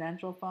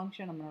exponential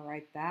function. I'm going to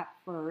write that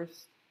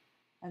first.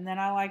 And then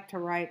I like to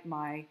write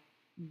my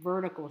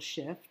vertical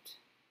shift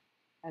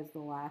as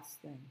the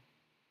last thing.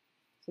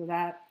 So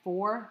that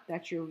 4,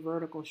 that's your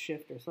vertical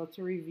shifter. So let's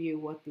review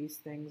what these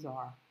things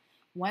are.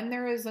 When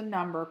there is a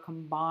number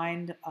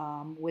combined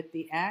with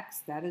the x,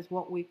 that is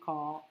what we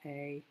call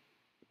a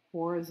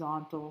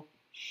horizontal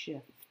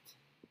shift.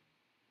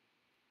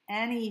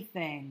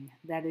 Anything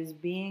that is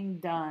being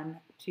done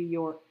to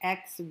your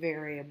x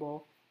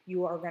variable,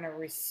 you are going to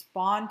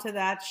respond to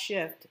that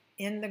shift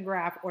in the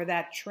graph or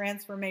that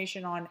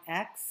transformation on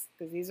x,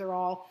 because these are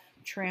all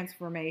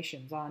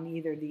transformations on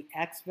either the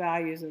x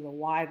values or the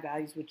y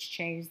values, which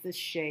change the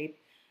shape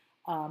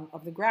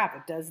of the graph.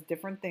 It does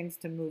different things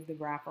to move the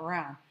graph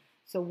around.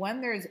 So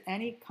when there's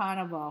any kind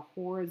of a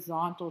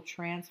horizontal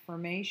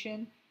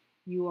transformation,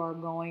 you are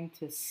going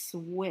to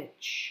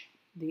switch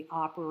the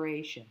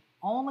operation.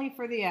 Only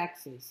for the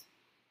x's.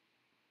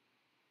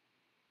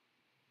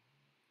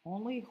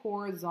 Only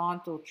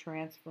horizontal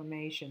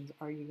transformations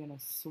are you going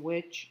to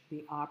switch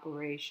the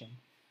operation.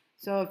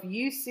 So if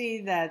you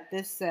see that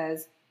this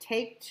says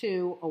take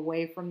 2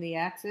 away from the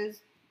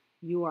x's,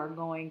 you are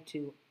going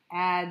to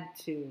add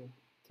 2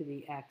 to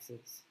the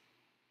x's.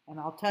 And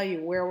I'll tell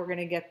you where we're going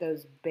to get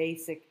those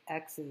basic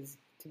x's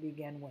to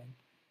begin with.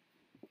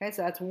 Okay,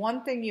 so that's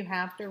one thing you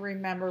have to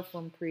remember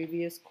from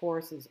previous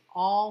courses.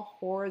 All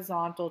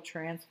horizontal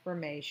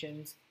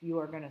transformations, you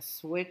are going to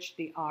switch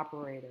the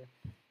operator.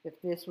 If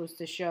this was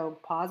to show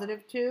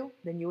positive 2,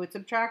 then you would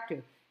subtract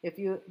 2. If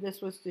this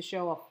was to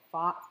show a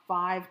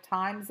 5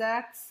 times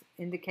x,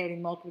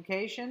 indicating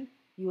multiplication,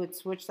 you would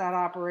switch that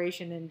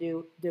operation and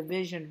do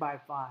division by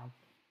 5.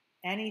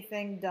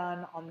 Anything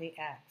done on the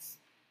x.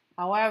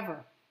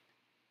 However,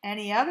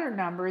 any other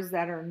numbers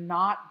that are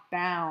not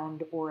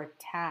bound or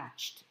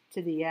attached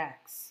to the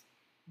x,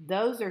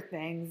 those are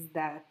things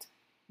that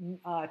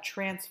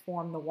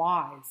transform the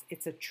y's.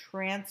 It's a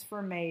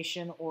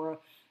transformation or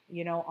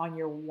on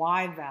your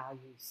y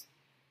values.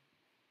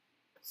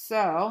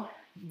 So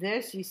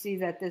this, you see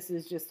that this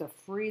is just a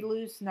free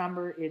loose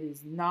number. It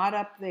is not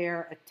up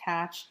there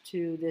attached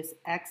to this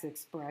x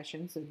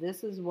expression. So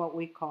this is what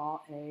we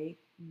call a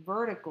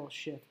vertical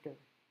shifter.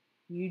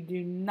 You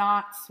do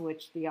not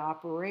switch the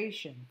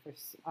operation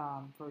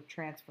for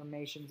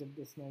transformations of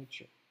this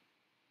nature.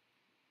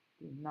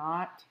 Do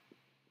not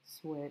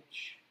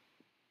switch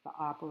the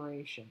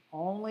operation.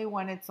 Only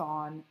when it's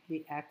on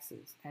the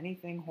x's,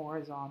 anything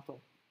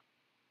horizontal.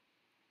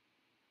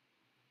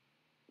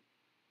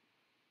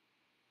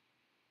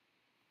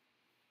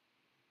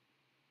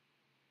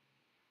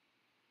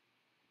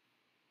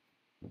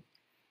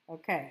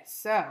 Okay,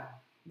 so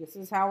this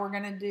is how we're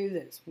going to do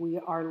this. We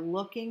are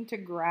looking to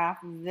graph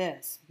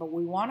this, but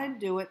we want to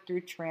do it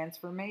through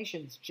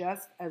transformations,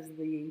 just as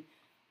the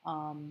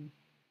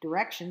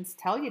directions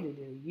tell you to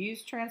do.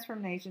 Use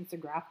transformations to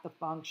graph the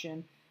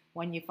function.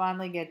 When you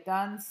finally get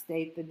done,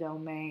 state the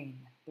domain,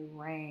 the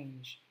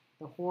range,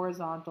 the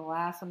horizontal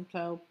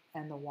asymptote,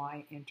 and the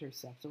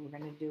y-intercept. So we're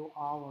going to do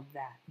all of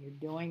that. You're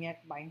doing it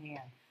by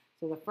hand.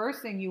 So the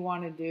first thing you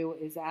want to do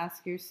is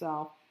ask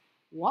yourself,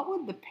 what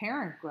would the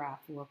parent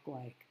graph look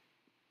like?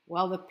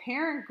 Well, the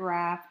parent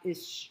graph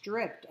is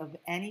stripped of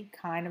any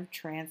kind of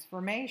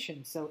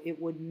transformation. So it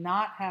would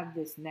not have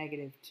this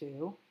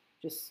 -2,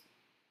 just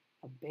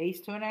a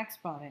base to an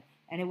exponent,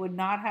 and it would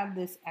not have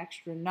this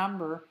extra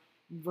number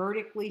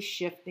vertically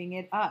shifting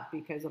it up,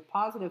 because a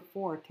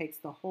 +4 takes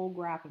the whole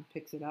graph and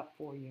picks it up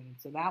 4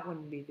 units. So that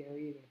wouldn't be there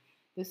either.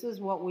 This is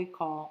what we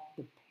call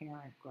the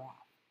parent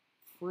graph,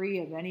 free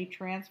of any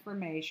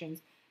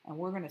transformations. And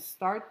we're going to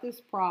start this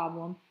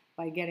problem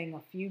by getting a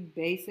few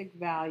basic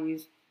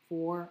values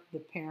for the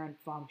parent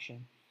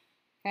function.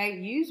 Okay,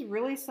 use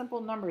really simple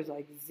numbers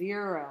like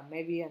 0,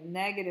 maybe a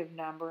negative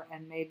number,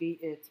 and maybe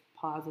its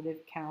positive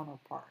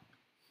counterpart.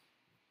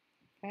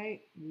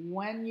 Okay,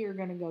 when you're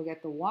going to go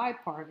get the y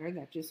partner,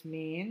 that just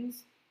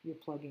means you're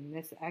plugging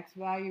this x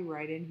value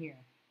right in here.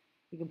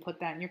 You can put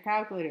that in your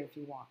calculator if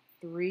you want.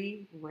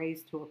 3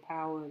 raised to a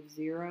power of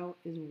 0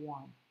 is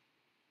 1.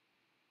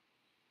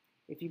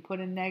 If you put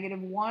a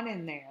 -1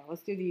 in there,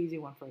 let's do the easy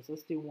one first.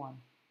 Let's do 1.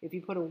 If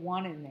you put a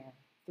 1 in there,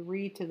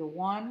 3 to the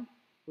 1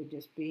 would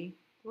just be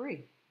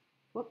 3.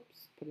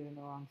 Whoops, put it in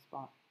the wrong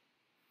spot.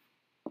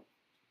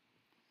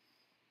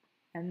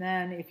 And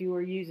then if you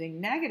were using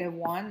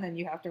 -1, then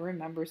you have to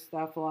remember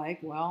stuff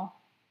like, well,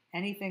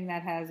 anything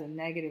that has a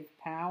negative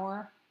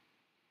power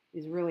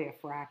is really a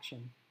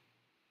fraction.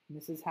 And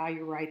this is how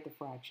you write the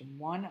fraction.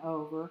 1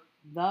 over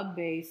the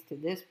base to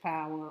this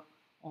power,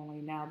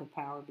 only now the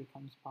power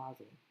becomes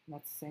positive. And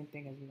that's the same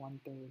thing as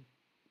 1/3.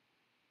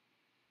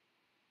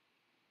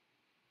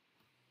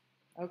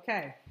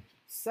 Okay,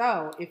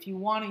 so if you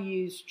want to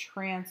use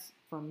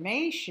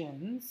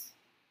transformations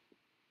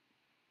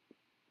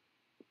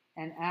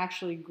and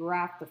actually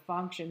graph the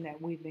function that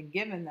we've been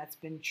given that's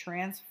been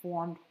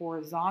transformed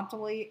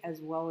horizontally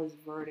as well as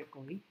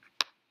vertically.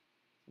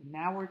 So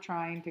now we're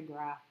trying to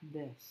graph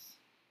this.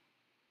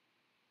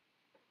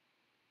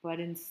 But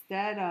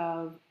instead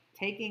of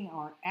taking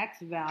our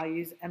x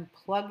values and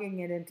plugging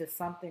it into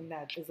something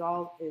that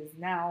is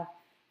now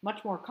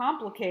much more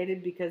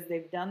complicated because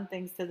they've done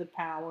things to the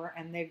power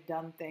and they've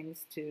done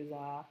things to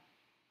the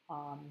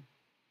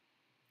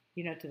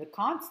to the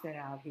constant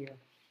out here.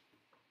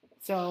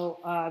 So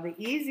the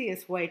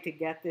easiest way to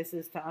get this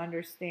is to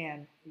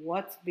understand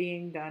what's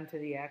being done to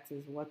the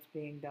x's, what's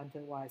being done to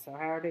the y. So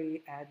I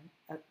already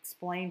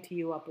explained to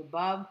you up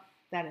above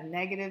that a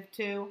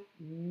 -2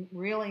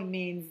 really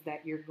means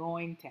that you're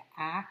going to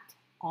act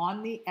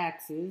on the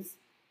x's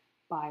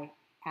by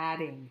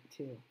adding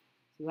 2.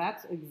 So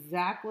that's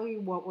exactly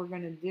what we're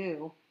going to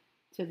do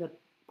to the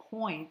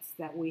points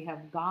that we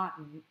have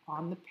gotten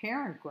on the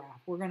parent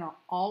graph. We're going to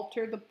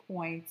alter the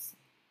points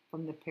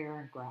from the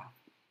parent graph.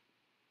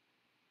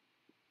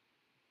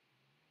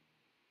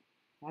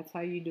 That's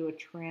how you do a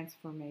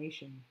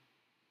transformation.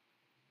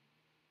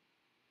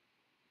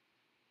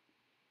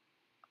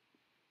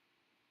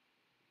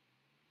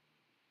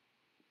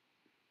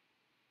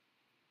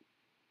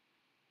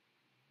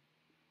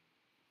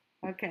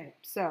 Okay,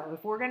 so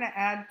if we're going to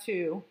add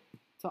 2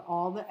 to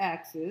all the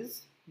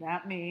x's,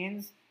 that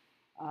means,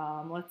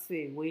 let's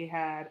see, we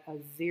had a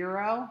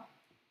 0,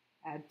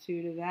 add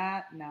 2 to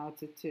that, now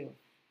it's a 2.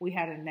 We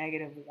had a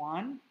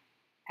 -1,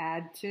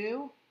 add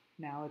 2,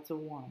 now it's a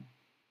 1.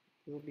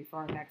 It will be for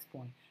our next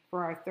point.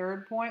 For our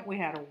third point, we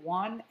had a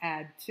 1,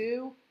 add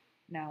 2,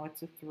 now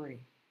it's a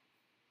 3.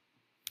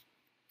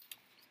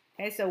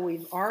 Okay, so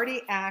we've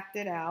already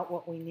acted out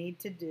what we need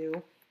to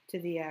do to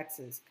the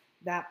x's.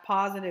 That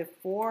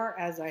 +4,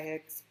 as I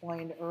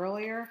explained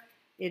earlier,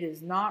 it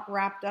is not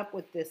wrapped up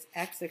with this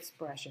x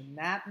expression.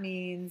 That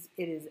means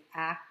it is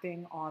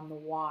acting on the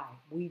y.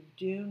 We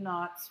do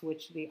not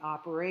switch the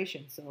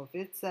operation. So if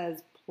it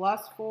says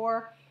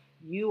 +4,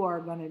 you are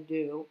going to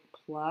do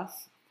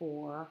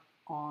 +4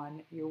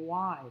 on your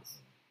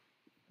y's.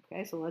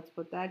 Okay, so let's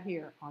put that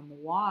here. On the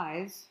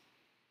y's,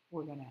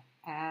 we're going to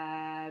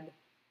add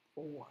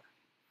 4.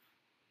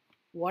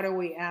 What are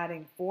we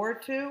adding 4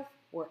 to?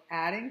 We're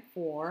adding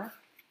 4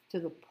 to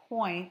the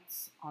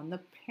points on the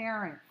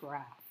parent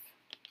graph.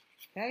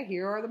 Okay,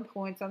 here are the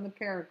points on the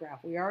parent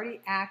graph. We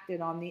already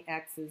acted on the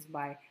x's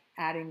by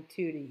adding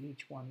 2 to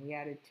each one. We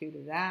added 2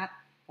 to that,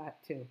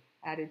 got 2.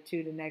 Added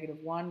 2 to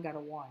 -1, got a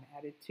 1.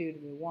 Added 2 to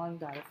the 1,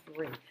 got a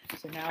 3.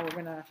 So now we're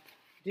going to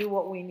do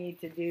what we need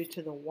to do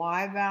to the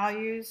y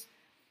values.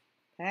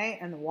 Okay,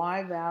 and the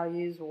y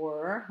values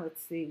were,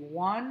 let's see,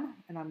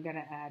 1, and I'm going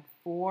to add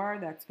 4.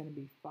 That's going to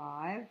be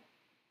 5.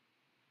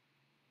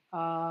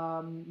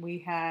 We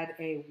had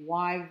a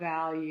y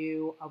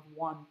value of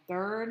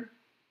 1/3,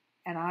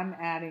 and I'm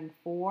adding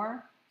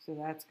 4, so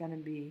that's going to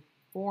be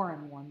 4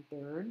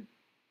 1/3.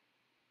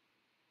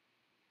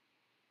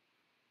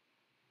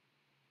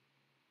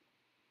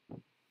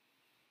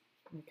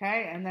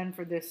 Okay, and then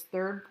for this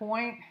third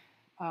point,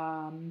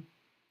 I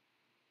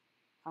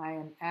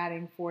am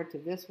adding 4 to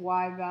this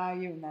y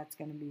value, and that's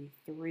going to be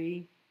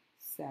 3,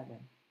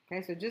 7.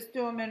 Okay, so just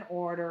do them in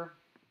order.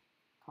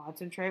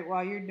 Concentrate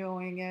while you're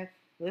doing it.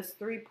 List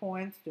 3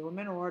 points, do them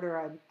in order.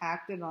 I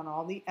acted on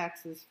all the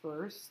x's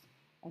first,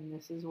 and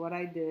this is what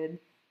I did.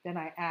 Then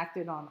I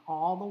acted on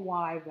all the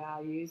y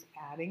values,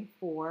 adding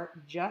 4,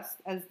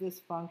 just as this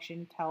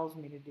function tells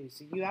me to do.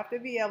 So you have to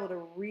be able to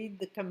read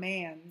the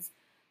commands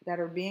that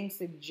are being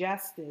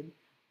suggested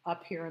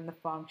up here in the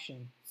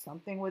function.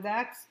 Something with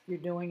x, you're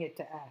doing it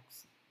to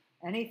x.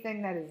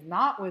 Anything that is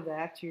not with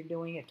x, you're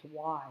doing it to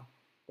y.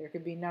 There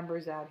could be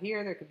numbers out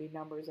here, there could be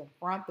numbers in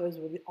front. Those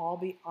would all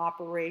be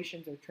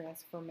operations or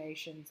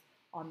transformations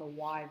on the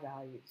y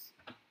values.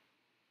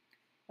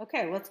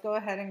 Okay, let's go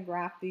ahead and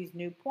graph these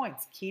new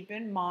points. Keep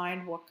in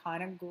mind what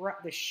kind of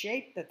the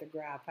shape that the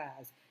graph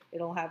has.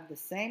 It'll have the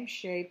same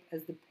shape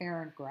as the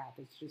parent graph.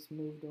 It's just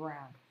moved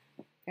around.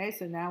 Okay,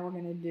 so now we're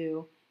going to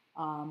do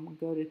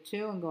go to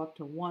 2 and go up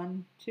to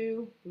 1,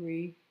 2,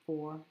 3,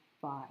 4,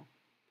 5.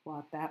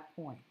 Plot that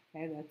point.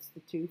 Okay, that's the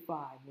 2,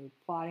 5. We're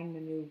plotting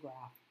the new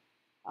graph.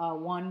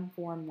 1,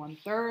 4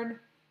 1/3.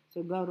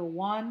 So go to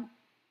 1.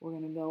 We're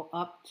going to go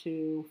up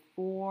to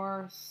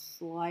 4,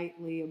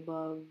 slightly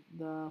above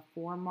the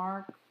 4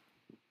 mark.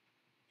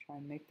 Try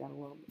and make that a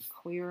little bit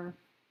clearer.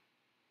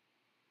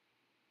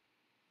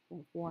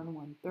 So 4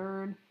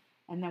 1/3.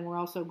 And then we're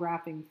also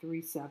graphing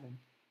 3, 7.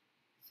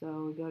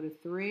 So we go to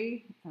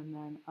 3 and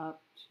then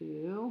up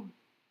to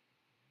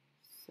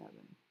 7.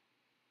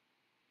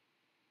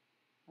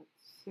 That's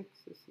 6,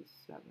 this is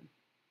 7.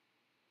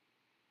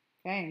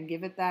 Okay, and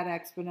give it that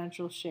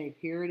exponential shape.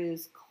 Here it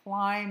is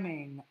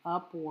climbing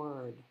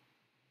upward.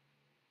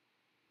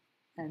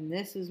 And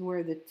this is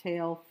where the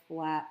tail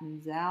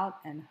flattens out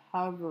and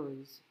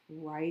hovers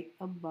right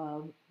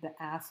above the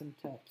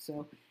asymptote.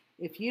 So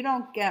if you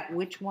don't get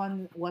what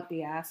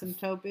the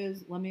asymptote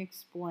is, let me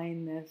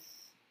explain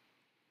this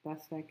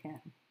best I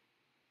can.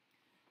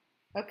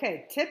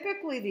 Okay,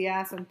 typically the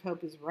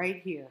asymptote is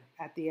right here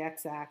at the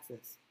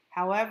x-axis.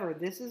 However,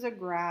 this is a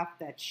graph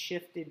that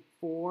shifted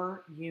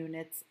 4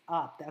 units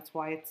up. That's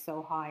why it's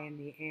so high in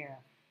the air.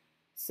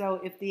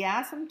 So if the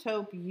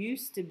asymptote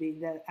used to be,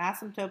 the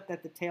asymptote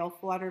that the tail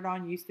fluttered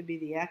on used to be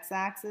the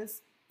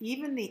x-axis,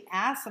 even the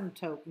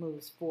asymptote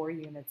moves 4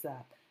 units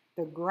up.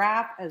 The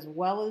graph as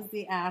well as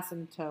the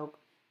asymptote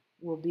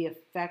will be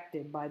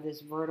affected by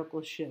this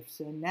vertical shift.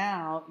 So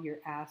now your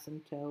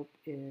asymptote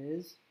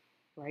is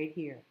right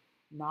here.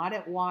 Not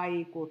at y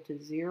equal to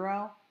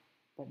 0,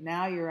 but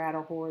now you're at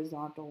a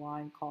horizontal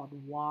line called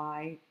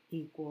y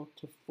equal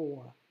to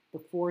 4. The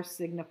 4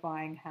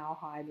 signifying how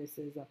high this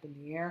is up in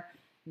the air.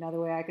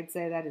 Another way I could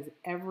say that is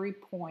every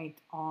point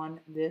on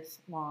this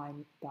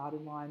line,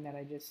 dotted line that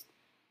I just,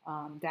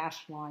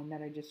 dashed line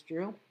that I just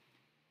drew,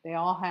 they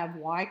all have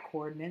y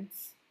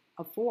coordinates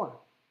of 4.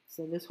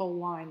 So this whole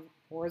line,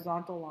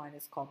 horizontal line,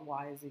 is called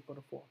y is equal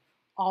to 4.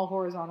 All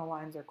horizontal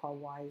lines are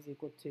called y is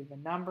equal to the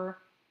number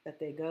that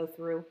they go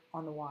through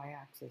on the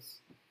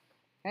y-axis.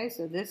 Okay,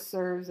 so this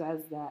serves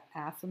as the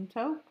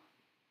asymptote.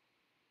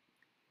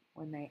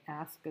 When they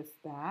ask us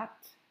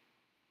that,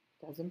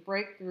 doesn't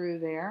break through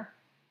there.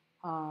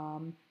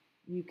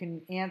 You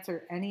can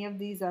answer any of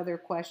these other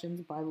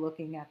questions by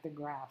looking at the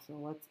graph. So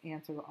let's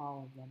answer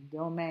all of them.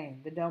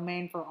 Domain. The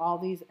domain for all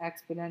these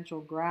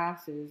exponential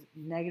graphs is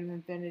negative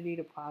infinity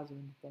to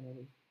positive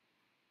infinity.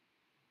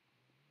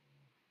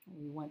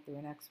 We went through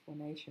an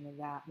explanation of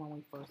that when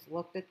we first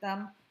looked at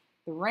them.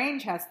 The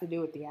range has to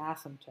do with the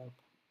asymptote.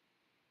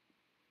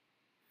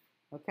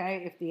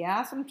 Okay, if the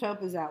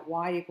asymptote is at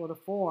y equal to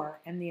 4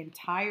 and the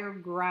entire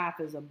graph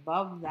is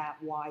above that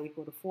y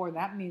equal to 4,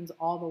 that means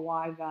all the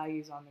y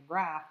values on the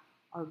graph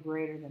are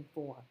greater than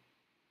 4.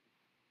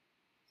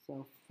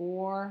 So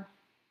 4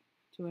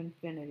 to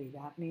infinity,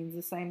 that means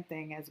the same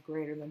thing as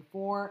greater than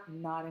 4,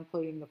 not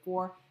including the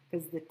 4,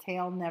 because the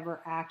tail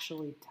never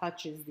actually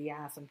touches the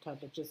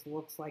asymptote. It just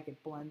looks like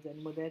it blends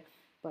in with it,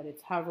 but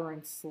it's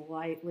hovering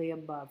slightly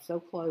above,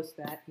 so close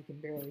that you can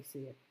barely see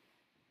it.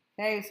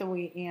 Okay, so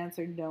we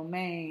answered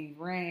domain,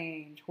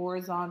 range,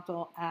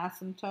 horizontal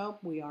asymptote.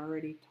 We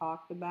already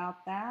talked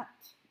about that.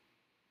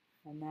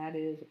 And that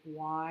is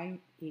y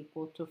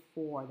equal to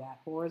 4, that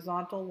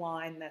horizontal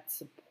line that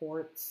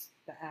supports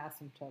the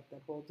asymptote,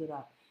 that holds it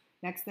up.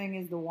 Next thing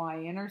is the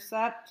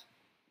y-intercept.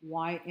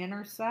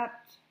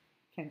 Y-intercept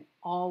can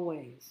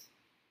always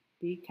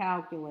be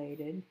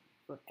calculated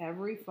for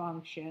every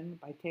function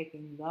by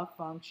taking the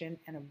function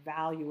and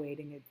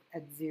evaluating it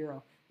at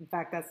 0. In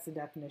fact, that's the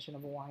definition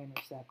of a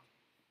y-intercept.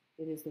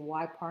 It is the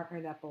y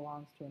partner that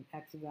belongs to an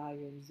x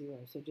value of 0.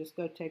 So just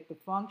go take the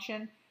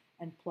function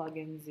and plug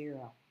in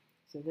 0.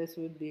 So this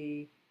would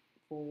be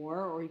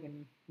 4, or you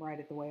can write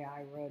it the way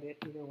I wrote it,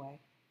 either way.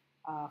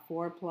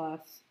 4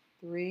 plus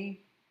 3,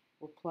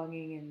 we're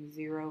plugging in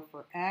 0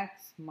 for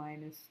x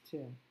minus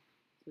 2.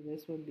 So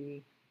this would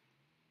be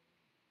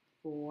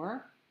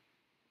 4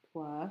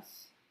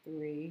 plus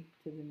 3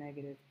 to the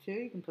negative 2.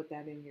 You can put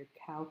that in your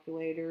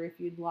calculator if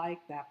you'd like,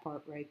 that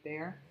part right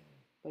there.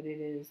 But it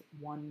is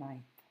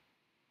 1/9.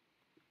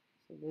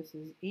 So this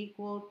is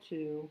equal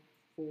to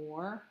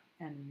 4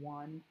 and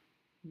 1/9.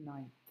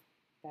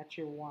 That's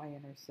your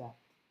y-intercept.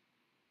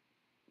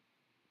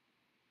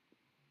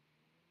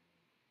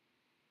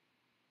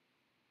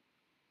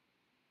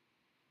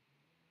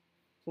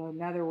 So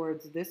in other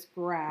words, this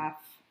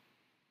graph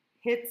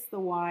hits the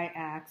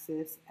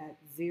y-axis at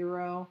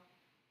 0,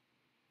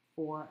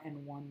 4,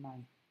 and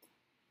 1/9.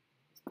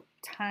 Just a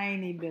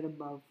tiny bit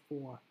above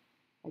 4.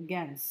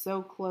 Again,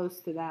 so close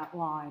to that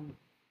line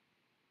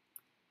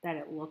that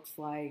it looks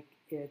like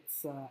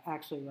it's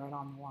actually right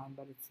on the line,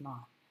 but it's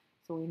not.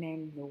 So we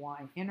named the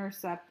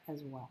y-intercept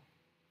as well.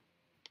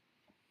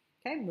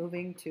 Okay,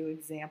 moving to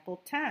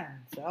example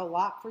 10. So a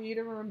lot for you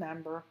to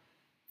remember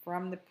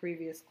from the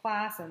previous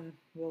class, and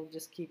we'll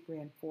just keep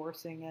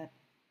reinforcing it.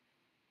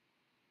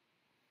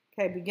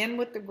 Okay, begin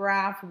with the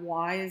graph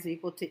y is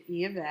equal to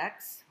e of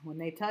x. When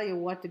they tell you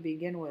what to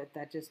begin with,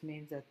 that just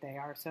means that they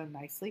are so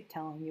nicely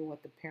telling you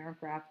what the parent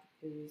graph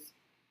is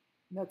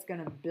that's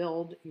going to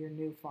build your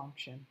new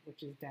function,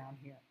 which is down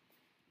here.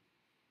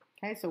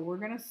 Okay, so we're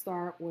going to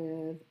start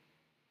with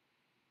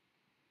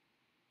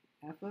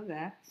f of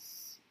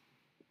x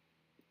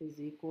is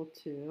equal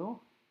to,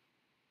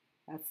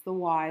 that's the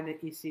y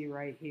that you see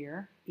right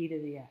here, e to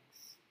the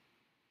x.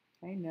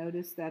 Okay,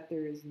 notice that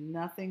there is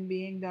nothing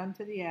being done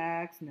to the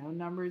x, no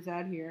numbers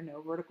out here,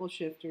 no vertical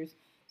shifters,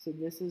 so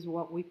this is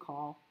what we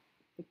call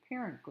the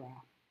parent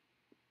graph.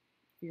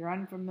 If you're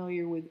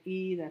unfamiliar with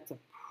e, that's a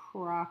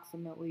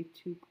approximately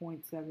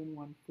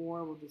 2.714.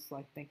 We'll just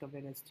like think of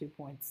it as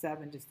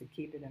 2.7 just to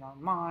keep it in our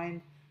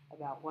mind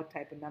about what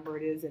type of number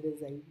it is. It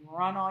is a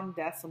run-on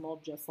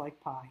decimal just like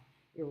pi.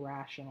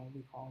 Irrational,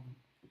 we call them.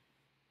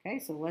 Okay,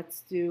 so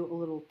let's do a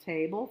little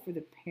table for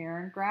the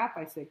parent graph.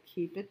 I said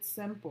keep it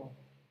simple.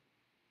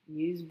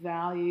 Use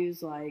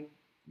values like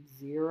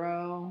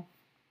 0,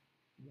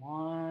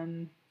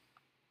 1,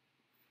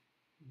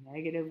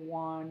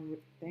 -1,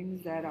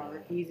 things that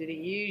are easy to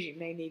use. You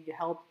may need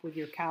help with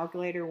your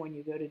calculator when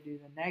you go to do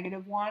the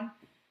 -1,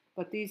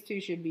 but these two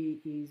should be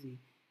easy.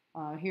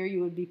 Here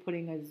you would be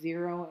putting a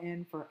 0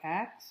 in for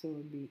x, so it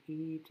would be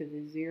e to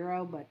the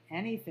 0, but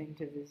anything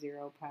to the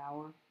 0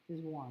 power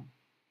is 1.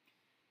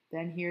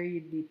 Then here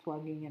you'd be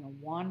plugging in a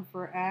 1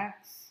 for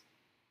x,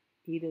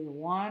 e to the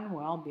 1,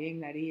 well,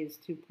 being that e is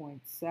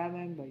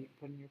 2.7, but you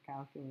put in your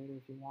calculator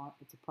if you want,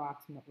 it's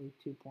approximately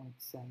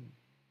 2.7.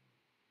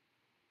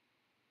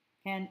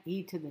 And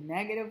e to the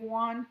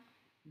 -1,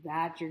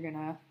 that you're going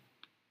to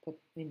put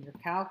in your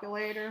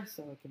calculator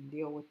so it can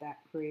deal with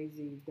that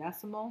crazy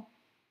decimal.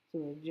 So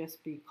it would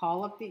just be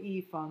call up the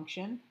e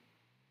function,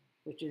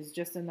 which is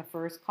just in the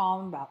first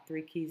column, about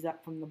 3 keys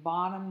up from the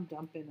bottom,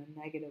 dump in a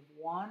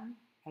 -1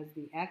 as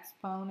the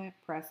exponent,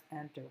 press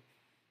enter.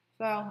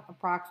 So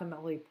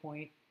approximately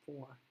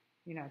 0.4,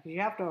 because you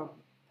have to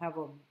have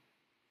a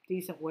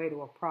decent way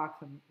to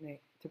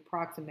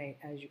approximate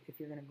as if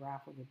you're going to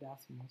graph with a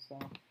decimal. So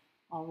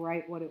I'll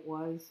write what it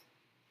was,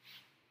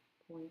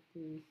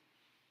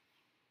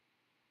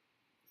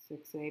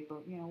 0.368,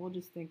 but we'll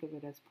just think of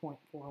it as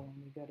 0.4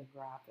 when we go to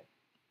graph it.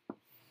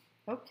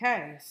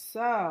 Okay,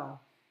 so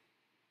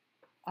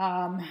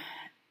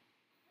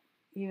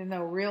even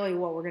though really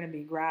what we're going to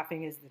be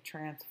graphing is the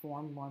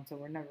transformed one, so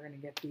we're never going to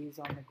get these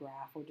on the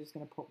graph. We're just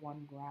going to put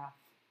one graph.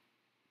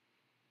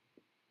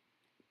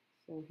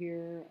 So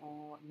here,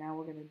 now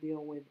we're going to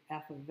deal with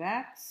f of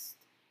x,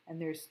 and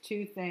there's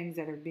two things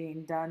that are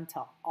being done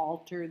to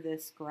alter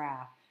this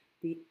graph.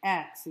 The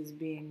x is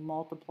being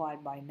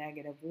multiplied by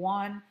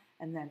 -1,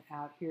 and then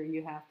out here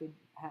you have to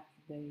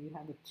then you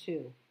have a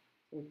 2.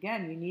 So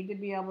again, you need to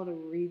be able to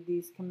read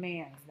these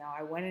commands. Now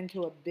I went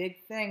into a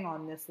big thing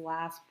on this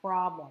last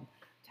problem,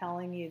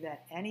 telling you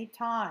that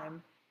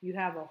anytime you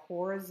have a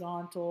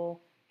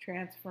horizontal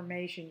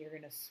transformation, you're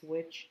going to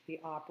switch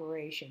the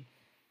operation,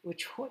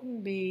 which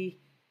wouldn't be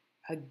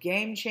a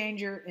game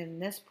changer in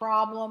this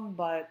problem,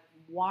 but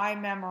why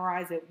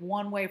memorize it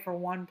one way for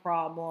one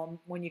problem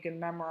when you can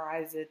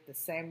memorize it the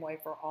same way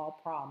for all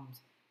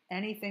problems?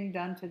 Anything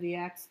done to the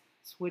x,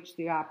 switch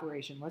the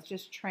operation. Let's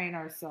just train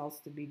ourselves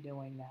to be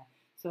doing that.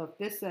 So if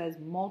this says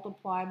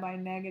multiply by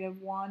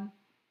 -1,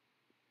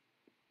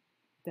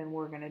 then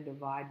we're going to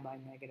divide by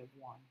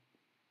 -1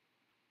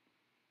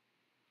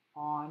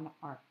 on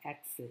our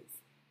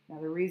x's. Now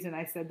the reason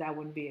I said that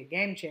wouldn't be a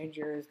game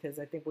changer is because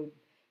I think we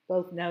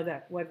both know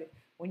that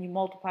when you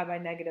multiply by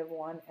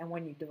 -1 and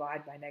when you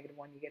divide by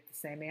 -1, you get the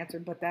same answer,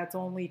 but that's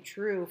only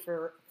true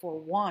for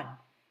 1.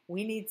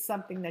 We need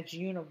something that's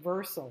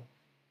universal.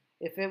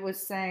 If it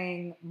was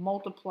saying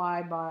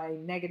multiply by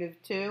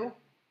 -2,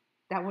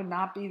 that would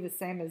not be the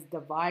same as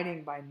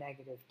dividing by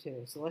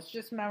 -2. So let's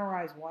just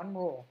memorize one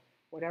rule.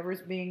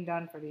 Whatever's being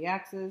done for the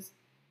x's,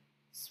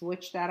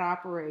 switch that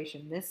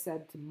operation. This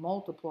said to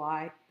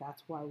multiply,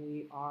 that's why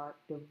we are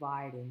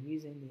dividing,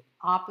 using the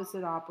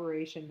opposite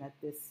operation that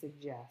this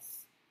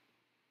suggests,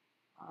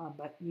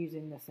 but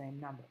using the same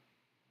number.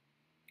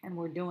 And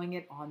we're doing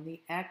it on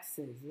the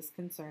x's. This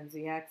concerns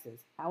the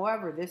x's.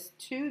 However, this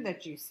 2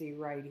 that you see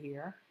right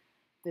here,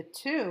 the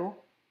 2,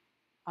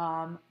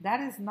 that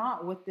is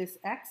not with this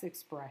x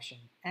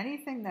expression.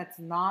 Anything that's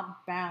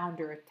not bound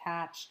or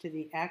attached to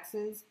the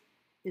x's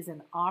is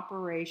an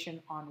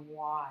operation on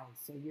y.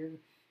 So you're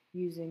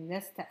using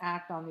this to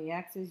act on the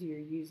x's, you're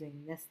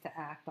using this to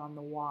act on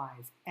the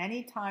y's.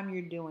 Anytime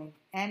you're doing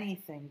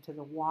anything to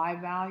the y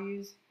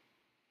values,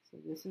 so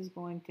this is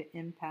going to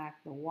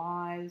impact the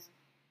y's,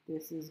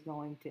 this is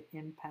going to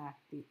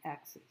impact the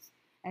x's.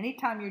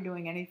 Anytime you're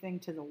doing anything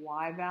to the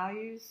y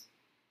values,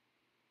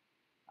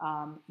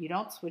 you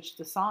don't switch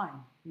the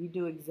sign. You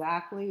do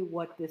exactly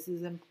what this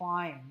is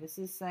implying. This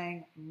is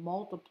saying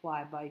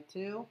multiply by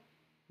 2.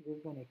 You're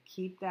going to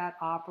keep that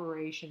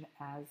operation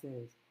as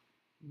is.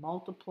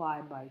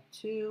 Multiply by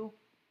 2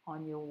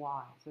 on your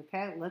y's.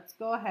 Okay, let's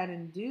go ahead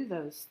and do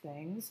those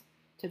things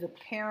to the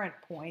parent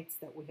points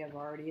that we have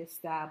already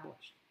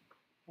established.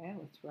 Okay,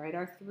 let's write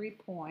our 3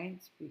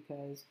 points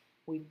because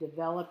we've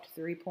developed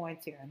 3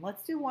 points here. And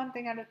let's do one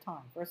thing at a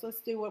time. First,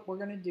 let's do what we're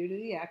going to do to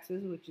the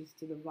x's, which is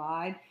to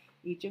divide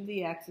each of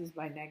the x's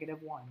by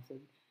 -1. So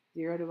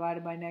 0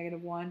 divided by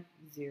 -1,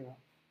 0.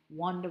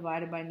 1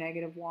 divided by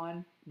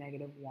 -1,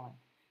 -1.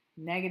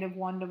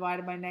 -1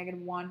 divided by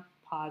 -1,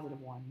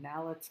 +1.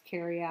 Now let's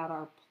carry out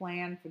our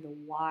plan for the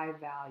y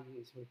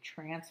values. We're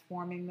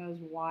transforming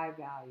those y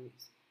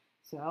values.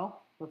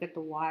 So look at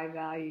the y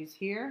values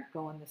here.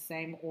 Go in the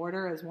same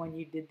order as when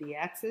you did the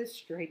x's,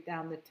 straight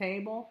down the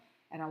table.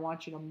 And I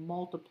want you to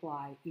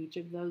multiply each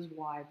of those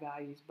y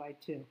values by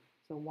 2.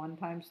 So 1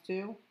 times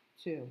 2,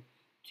 2.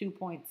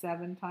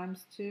 2.7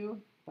 times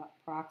 2,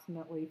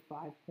 approximately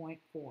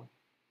 5.4.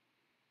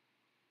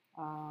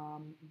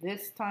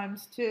 This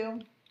times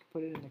 2,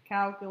 put it in the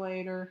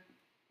calculator,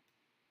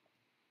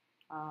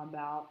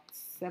 about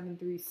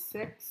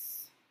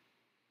 736.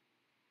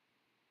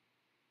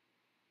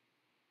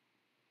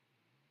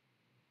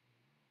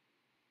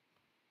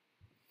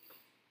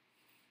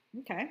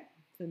 Okay,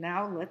 so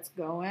now let's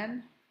go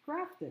and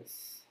graph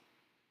this.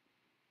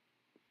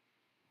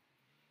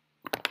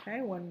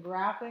 Okay, when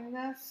graphing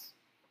this,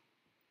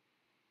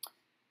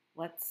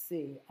 let's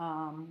see,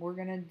 we're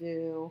going to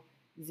do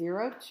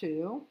 0,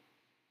 2.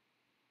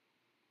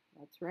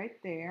 That's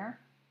right there.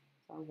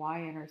 It's our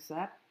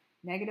y-intercept.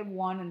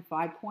 -1 and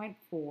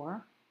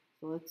 5.4.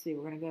 So let's see,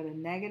 we're going to go to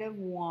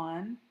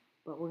 -1,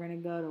 but we're going to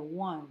go to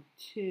 1,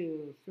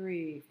 2,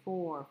 3,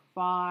 4,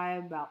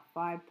 5. About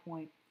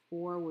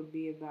 5.4 would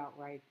be about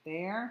right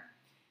there.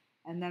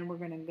 And then we're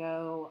going to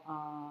go,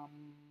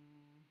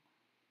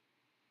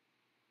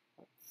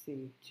 let's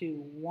see, to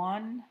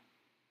 1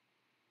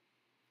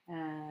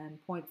 and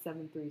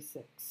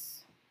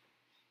 0.736.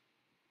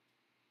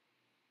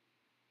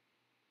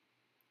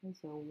 And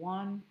so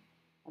 1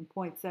 and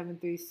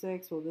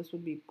 0.736, well, this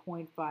would be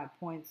 0.5,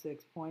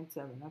 0.6,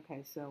 0.7.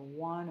 Okay, so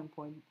 1 and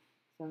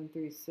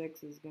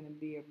 0.736 is going to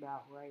be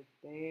about right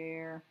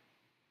there.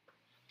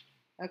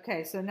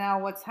 Okay, so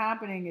now what's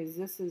happening is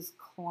this is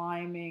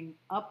climbing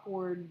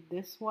upward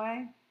this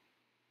way.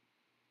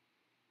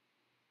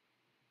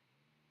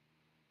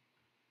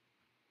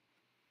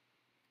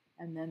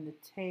 And then the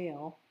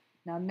tail.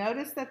 Now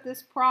notice that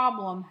this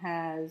problem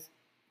has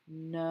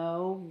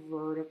no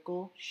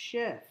vertical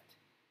shift.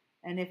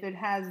 And if it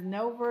has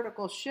no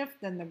vertical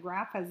shift, then the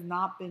graph has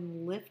not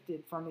been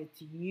lifted from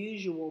its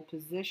usual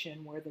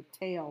position where the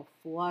tail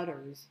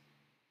flutters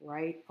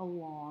right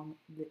along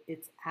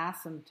its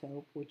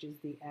asymptote, which is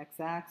the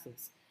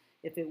x-axis.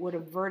 If it would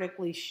have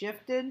vertically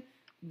shifted,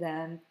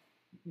 then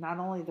not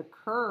only the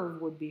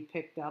curve would be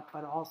picked up,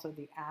 but also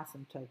the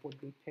asymptote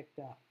would be picked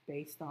up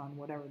based on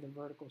whatever the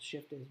vertical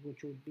shift is,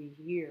 which would be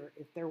here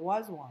if there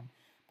was one.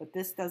 But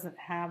this doesn't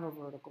have a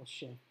vertical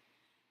shift.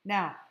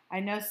 Now,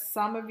 I know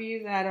some of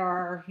you that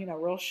are,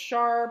 real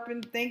sharp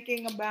and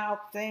thinking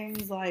about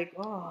things like,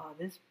 oh,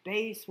 this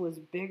base was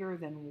bigger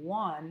than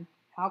 1.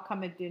 How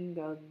come it didn't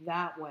go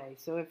that way?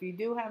 So if you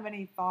do have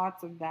any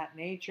thoughts of that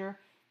nature,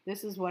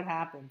 this is what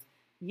happens.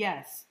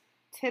 Yes,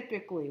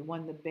 typically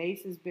when the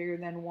base is bigger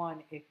than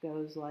 1, it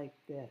goes like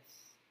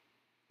this.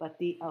 But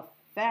the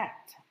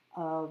effect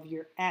of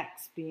your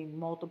x being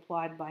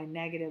multiplied by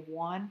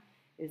 -1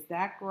 is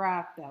that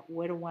graph that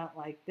would have went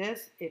like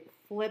this, it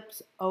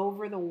flips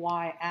over the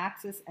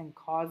y-axis and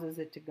causes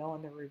it to go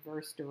in the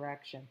reverse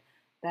direction.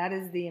 That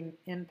is the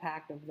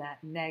impact of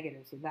that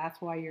negative. So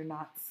that's why you're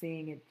not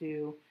seeing it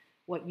do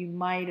what you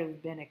might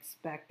have been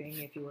expecting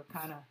if you were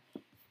kind of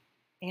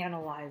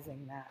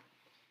analyzing that.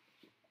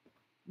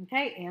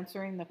 Okay,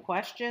 answering the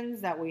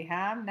questions that we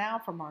have now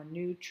from our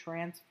new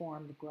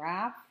transformed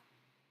graph.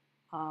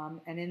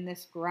 And in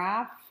this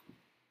graph,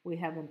 we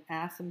have an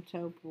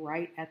asymptote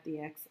right at the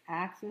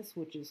x-axis,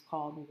 which is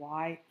called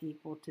y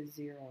equal to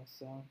 0.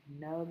 So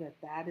know that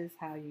that is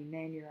how you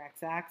name your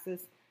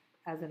x-axis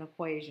as an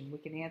equation. We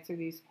can answer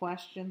these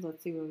questions.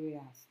 Let's see what we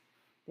asked.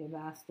 They've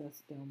asked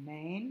us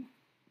domain.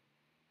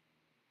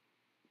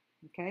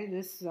 Okay,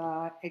 this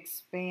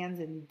expands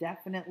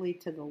indefinitely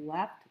to the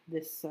left,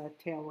 this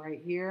tail right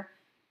here.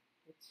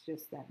 It's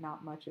just that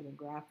not much of the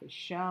graph is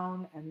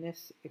shown, and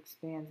this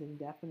expands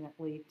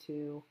indefinitely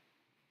to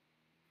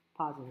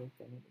positive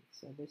infinity.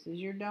 So this is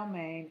your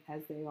domain,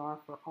 as they are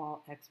for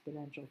all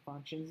exponential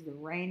functions. The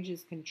range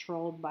is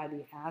controlled by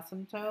the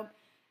asymptote.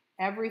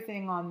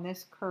 Everything on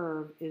this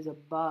curve is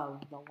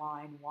above the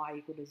line y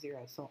equal to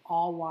 0. So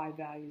all y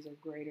values are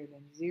greater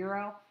than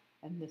 0,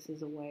 and this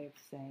is a way of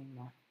saying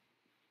that.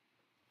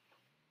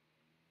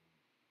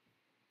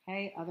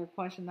 Okay, other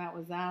question that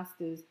was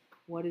asked is,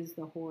 what is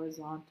the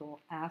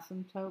horizontal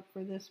asymptote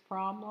for this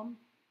problem?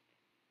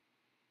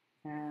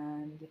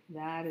 And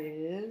that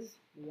is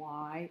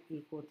y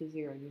equal to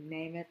 0. You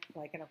name it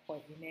like an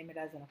equation. You name it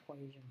as an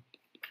equation.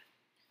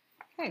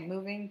 Okay,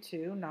 moving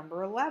to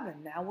number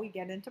 11. Now we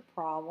get into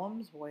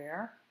problems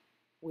where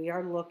we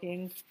are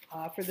looking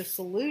for the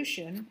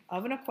solution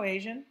of an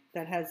equation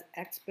that has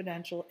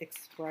exponential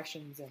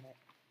expressions in it.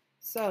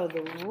 So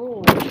the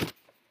rule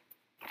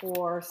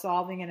for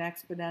solving an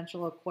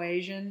exponential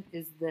equation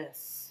is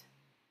this.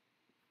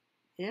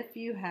 If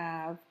you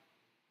have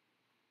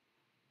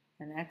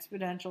an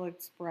exponential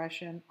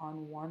expression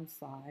on one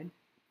side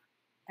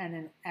and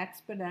an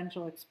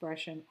exponential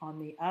expression on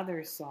the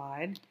other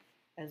side,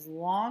 as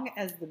long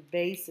as the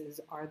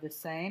bases are the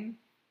same,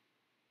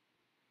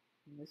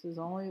 and this is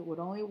would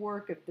only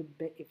work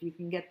if you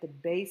can get the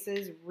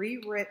bases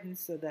rewritten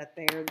so that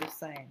they are the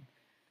same.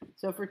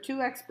 So for two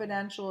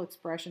exponential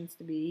expressions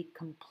to be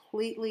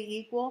completely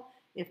equal,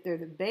 if the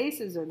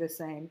bases are the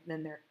same,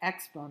 then their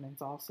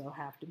exponents also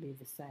have to be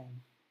the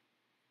same.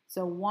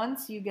 So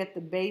once you get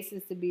the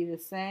bases to be the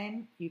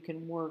same, you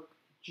can work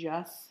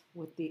just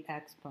with the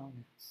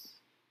exponents.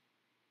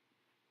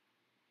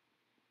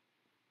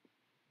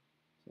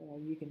 So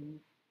you can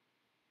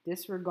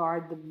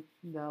Disregard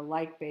the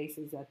like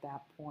bases at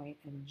that point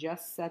and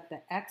just set the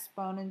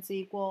exponents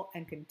equal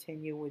and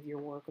continue with your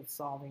work of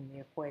solving the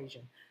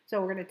equation.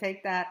 So we're going to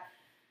take that,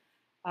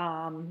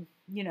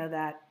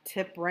 that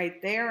tip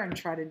right there and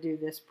try to do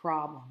this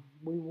problem.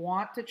 We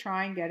want to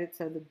try and get it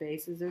so the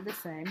bases are the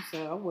same.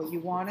 So what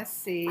you want to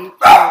see is,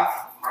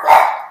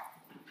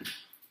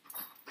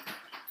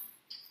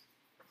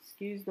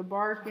 excuse the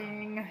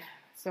barking.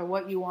 So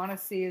what you want to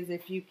see is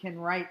if you can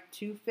write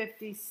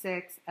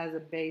 256 as a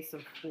base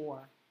of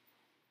 4.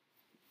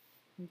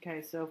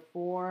 Okay, so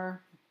 4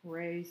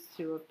 raised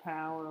to a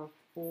power of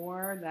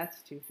 4,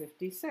 that's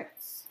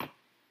 256.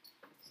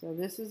 So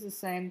this is the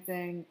same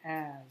thing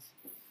as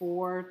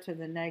 4 to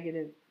the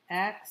negative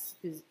x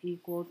is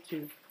equal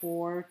to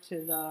 4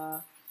 to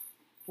the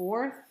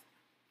 4th.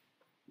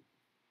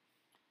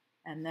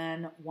 And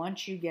then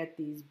once you get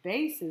these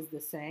bases the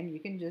same, you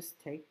can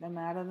just take them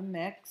out of the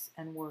mix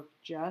and work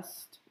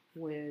just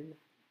with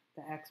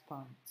the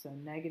exponent. So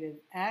negative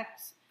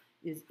x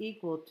is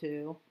equal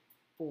to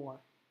 4.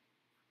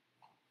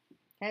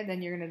 Okay,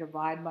 then you're going to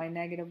divide by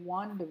negative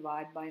 1,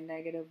 divide by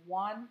negative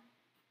 1,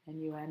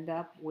 and you end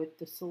up with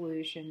the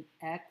solution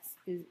x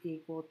is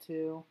equal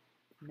to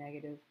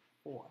negative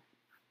 4.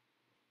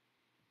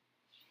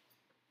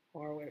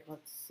 Or wait,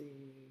 let's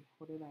see,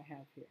 what did I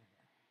have here?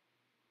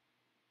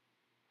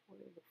 4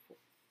 to the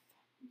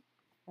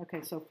 4th.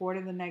 Okay, so 4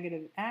 to the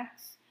negative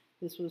x.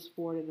 This was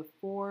 4 to the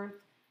 4th.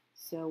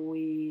 So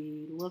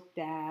we looked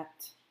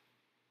at,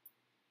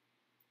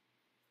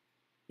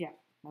 yeah,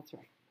 that's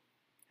right.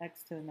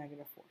 X to the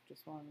negative 4.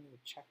 Just wanted to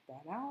check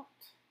that out.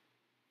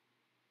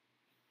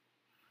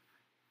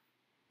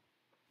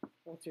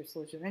 That's your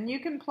solution. And you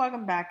can plug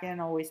them back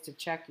in always to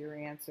check your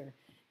answer.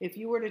 If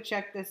you were to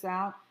check this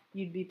out,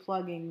 you'd be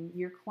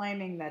you're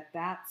claiming that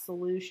that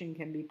solution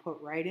can be put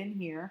right in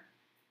here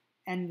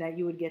and that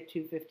you would get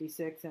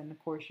 256, and of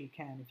course you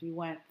can. If you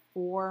went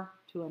 4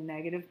 to a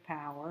negative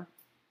power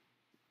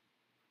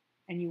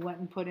and you went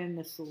and put in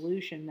the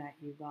solution that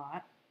you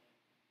got,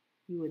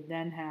 you would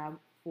then have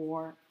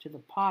 4 to the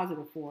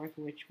positive 4th,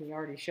 which we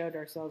already showed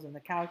ourselves in the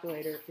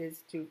calculator, is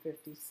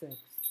 256.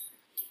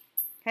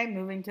 Okay,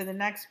 moving to the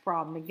next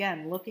problem.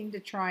 Again, looking to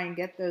try and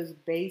get those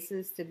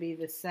bases to be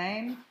the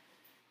same.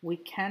 We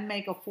can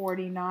make a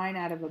 49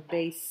 out of a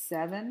base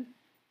 7.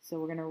 So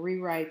we're going to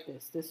rewrite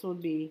this. This will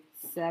be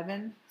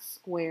 7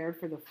 squared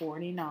for the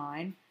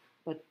 49.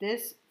 But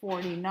this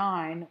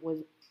 49 was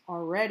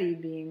already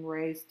being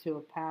raised to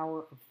a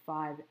power of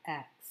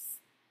 5x.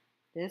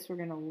 This, we're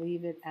going to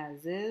leave it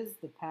as is.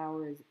 The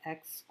power is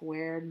x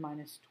squared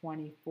minus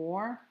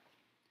 24.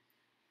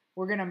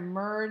 We're going to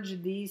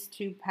merge these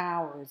two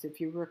powers.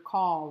 If you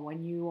recall,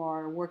 when you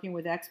are working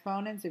with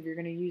exponents, if you're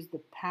going to use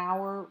the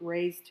power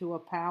raised to a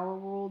power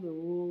rule, the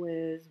rule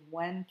is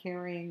when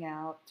carrying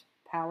out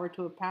power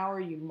to a power,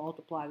 you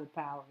multiply the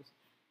powers.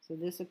 So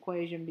this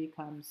equation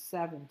becomes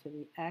 7 to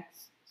the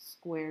x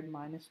squared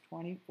minus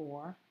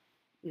 24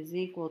 is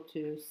equal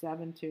to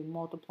 7 to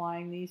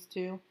multiplying these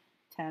two,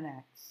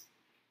 10x.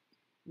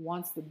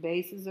 Once the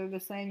bases are the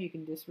same, you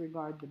can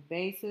disregard the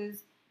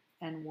bases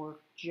and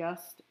work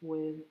just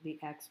with the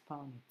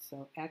exponents.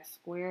 So x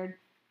squared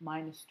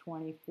minus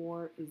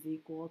 24 is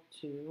equal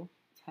to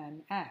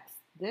 10x.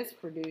 This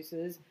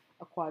produces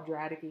a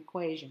quadratic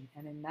equation,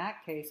 and in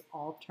that case,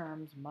 all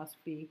terms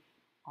must be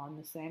on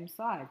the same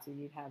side. So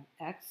you'd have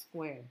x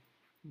squared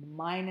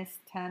minus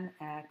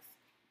 10x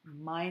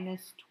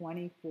minus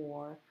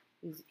 24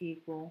 is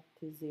equal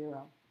to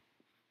 0.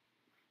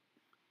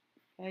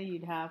 Okay,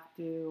 you'd have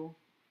to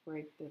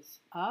break this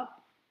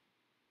up,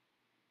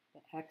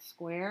 the x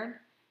squared,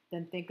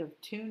 then think of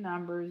two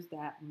numbers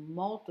that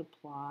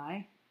multiply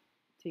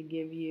to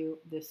give you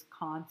this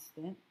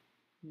constant,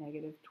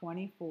 negative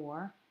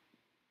 24.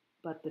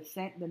 But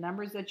the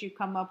numbers that you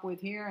come up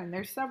with here, and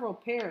there's several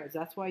pairs,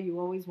 that's why you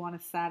always want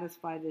to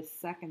satisfy this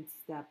second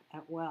step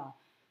as well.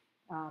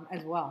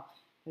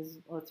 Because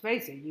let's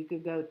face it, you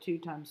could go 2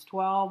 times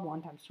 12,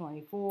 1 times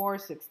 24,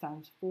 6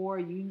 times 4.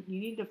 You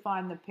need to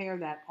find the pair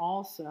that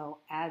also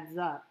adds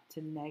up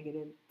to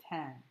negative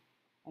 10.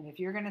 And if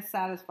you're going to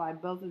satisfy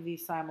both of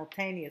these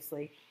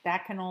simultaneously,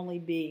 that can only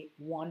be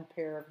one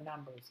pair of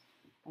numbers.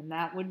 And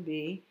that would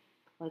be,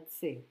 let's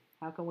see,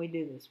 how can we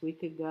do this? We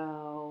could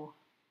go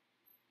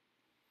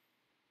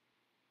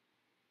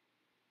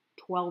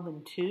 12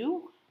 and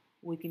 2.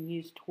 We can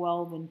use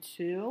 12 and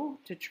 2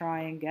 to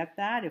try and get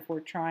that. If we're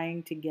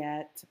trying to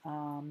get,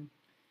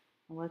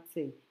 let's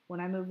see, when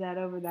I moved that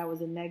over, that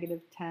was a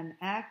negative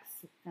 10x,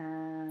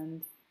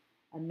 and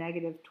a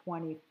negative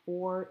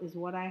 24 is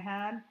what I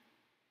had.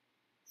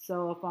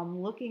 So if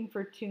I'm looking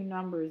for two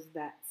numbers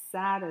that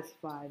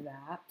satisfy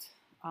that,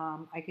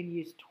 I can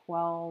use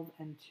 12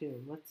 and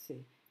 2. Let's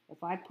see.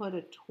 If I put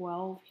a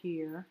 12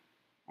 here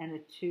and a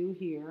 2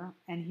 here,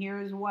 and here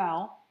as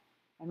well,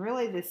 and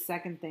really this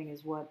second thing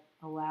is what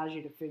allows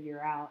you to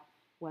figure out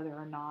whether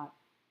or not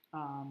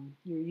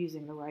you're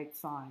using the right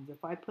signs.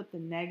 If I put the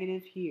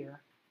negative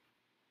here,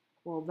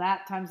 well,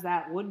 that times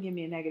that would give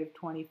me a negative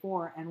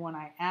 24, and when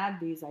I add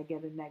these, I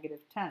get a negative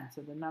 10.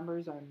 So the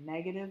numbers are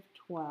negative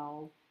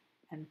 12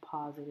 and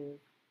positive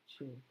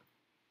 2.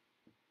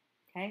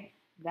 Okay,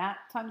 that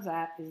times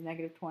that is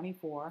negative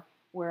 24,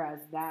 whereas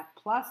that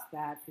plus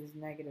that is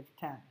negative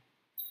 10.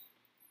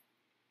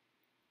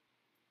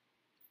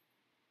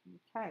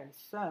 Okay,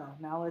 so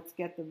now let's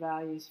get the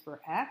values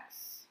for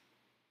x.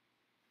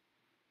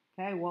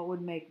 Okay, what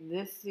would make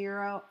this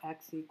 0?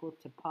 X equal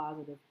to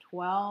positive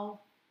 12.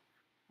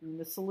 And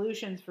the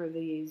solutions for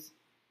these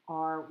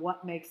are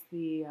what makes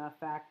the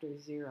factor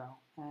 0.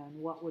 And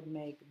what would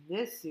make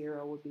this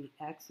 0 would be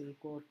x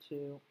equal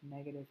to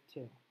negative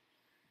 2.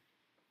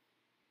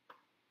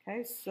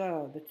 Okay,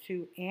 so the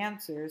two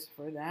answers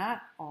for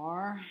that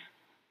are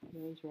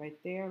those right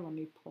there. Let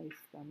me place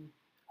them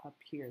up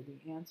here.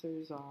 The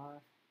answers are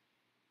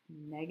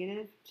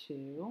negative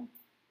 2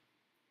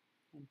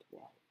 and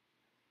 12.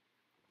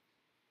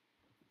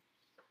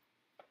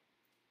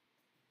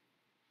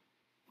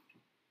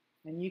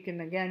 And you can,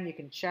 again, you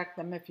can check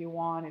them if you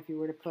want. If you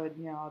were to put,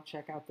 I'll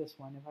check out this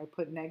one. If I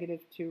put negative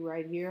 2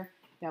 right here,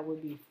 that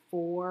would be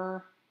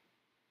 4,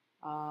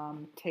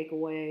 take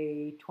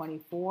away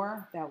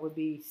 24. That would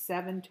be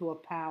 7 to a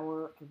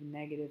power of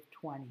negative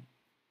 20.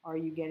 Are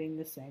you getting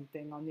the same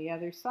thing on the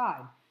other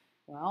side?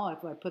 Well,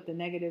 if I put the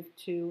negative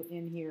 2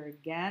 in here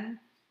again,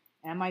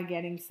 am I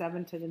getting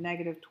 7 to the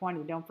negative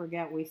 20? Don't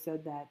forget we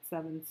said that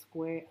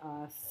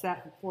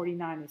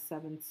 49 is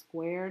 7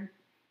 squared.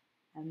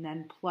 And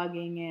then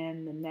plugging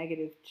in the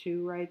negative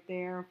 2 right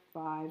there,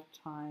 5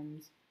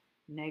 times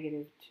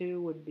negative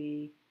 2 would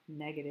be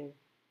negative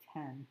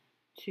 10.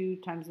 2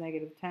 times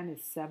negative 10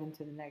 is 7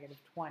 to the negative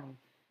 20.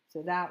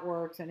 So that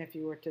works, and if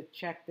you were to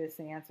check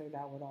this answer,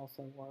 that would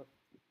also work.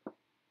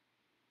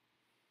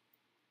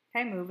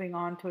 Okay, moving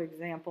on to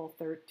example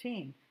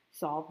 13.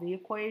 Solve the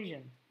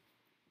equation.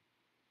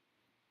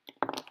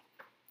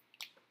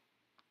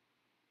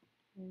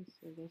 Okay,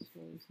 so this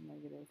was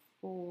negative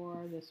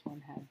 4. This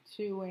one had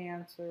 2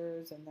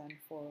 answers. And then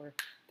for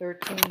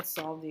 13,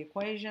 solve the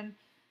equation.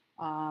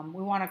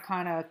 We want to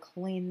kind of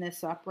clean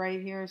this up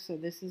right here. So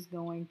this is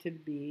going to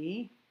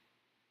be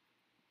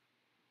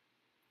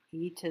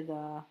e to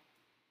the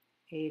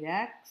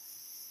 8x.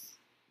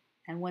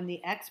 And when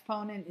the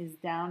exponent is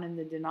down in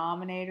the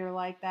denominator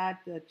like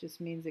that, that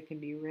just means it can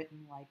be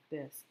written like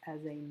this,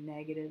 as a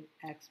negative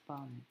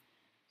exponent.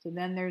 So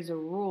then there's a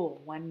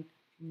rule. When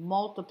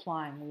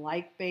multiplying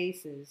like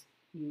bases,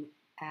 you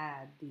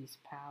add these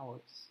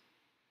powers.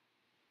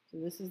 So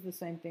this is the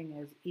same thing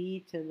as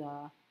e to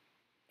the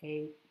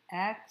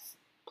 8x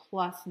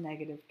plus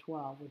negative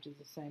 12, which is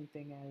the same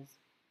thing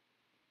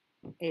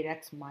as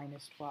 8x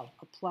minus 12.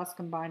 A plus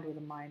combined with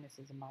a minus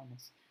is a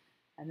minus.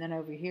 And then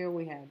over here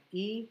we have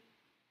e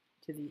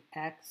to the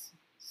x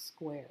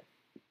squared.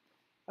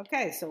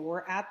 Okay, so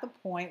we're at the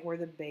point where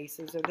the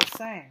bases are the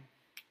same.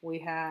 We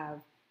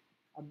have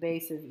a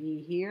base of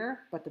e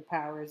here, but the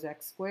power is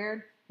x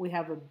squared. We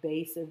have a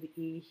base of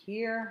e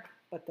here,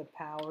 but the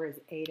power is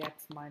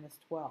 8x minus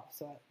 12.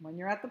 So when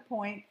you're at the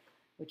point,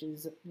 which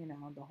is,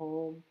 the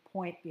whole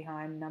point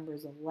behind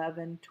numbers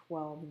 11,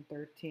 12, and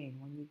 13,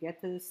 when you get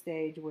to the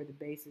stage where the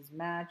bases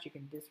match, you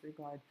can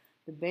disregard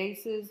the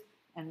bases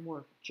and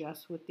work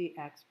just with the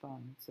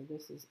exponent. So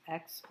this is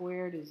x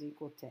squared is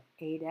equal to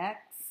 8x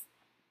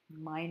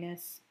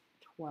minus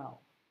 12.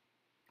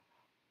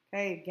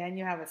 Okay, again,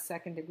 you have a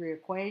second degree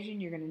equation.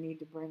 You're going to need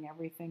to bring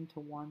everything to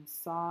one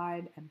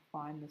side and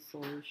find the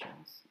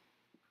solutions.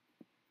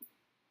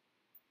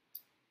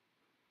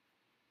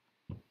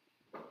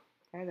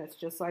 Okay, that's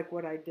just like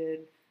what I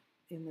did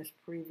in this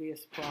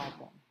previous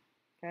problem.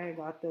 Okay, I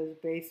got those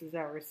bases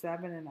that were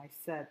 7, and I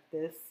set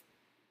this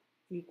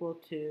equal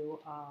to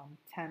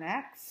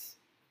 10x.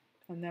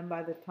 And then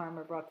by the time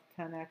I brought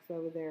the 10x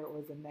over there, it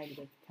was a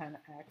negative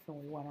 10x, and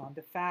we went on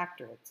to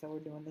factor it. So we're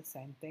doing the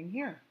same thing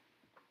here.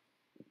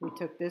 We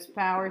took this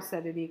power,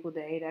 set it equal to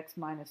 8x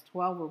minus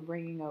 12. We're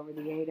bringing over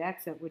the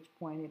 8x, at which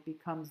point it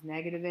becomes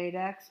negative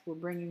 8x. We're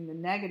bringing the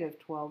negative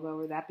 12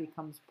 over. That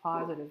becomes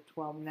positive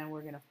 12, and then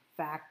we're going to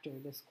factor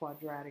this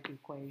quadratic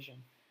equation.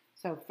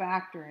 So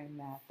factoring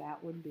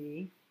that would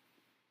be,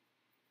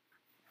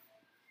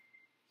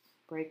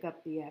 break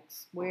up the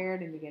x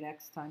squared, and you get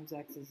x times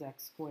x is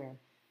x squared.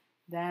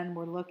 Then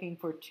we're looking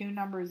for two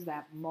numbers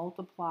that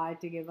multiply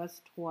to give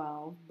us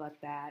 12, but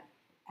that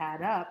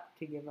add up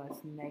to give us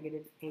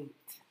negative 8,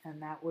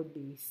 and that would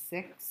be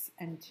 6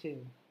 and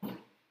 2.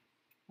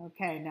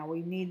 Okay, now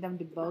we need them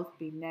to both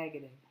be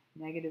negative.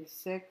 Negative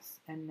 6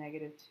 and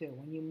negative 2.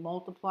 When you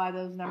multiply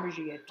those numbers,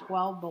 you get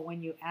 12, but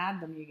when you add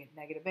them, you get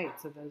negative 8,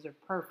 so those are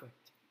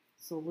perfect.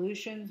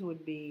 Solutions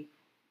would be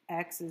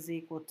x is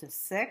equal to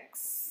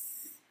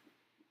 6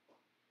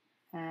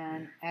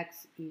 and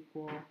x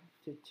equal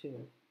to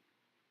 2.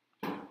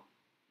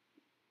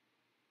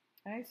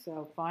 Okay,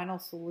 so final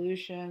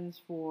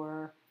solutions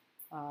for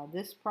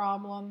this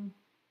problem.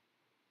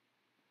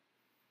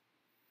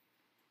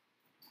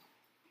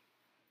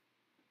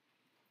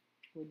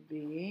 Would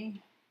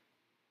be,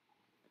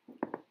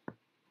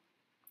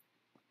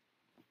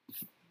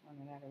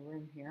 running out of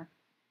room here,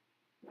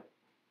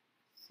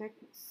 6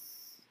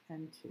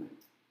 and 2.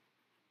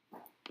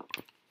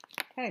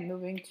 Okay,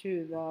 moving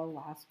to the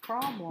last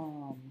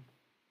problem.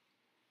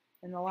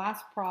 In the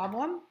last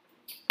problem,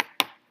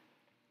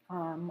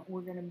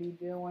 we're going to be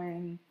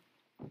doing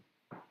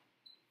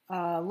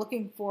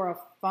looking for a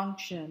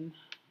function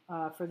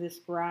for this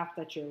graph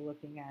that you're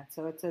looking at.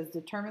 So it says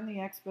determine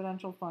the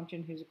exponential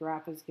function whose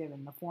graph is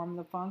given. The form of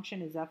the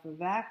function is f of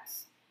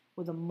x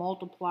with a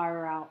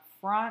multiplier out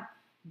front.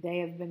 They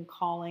have been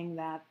calling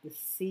that the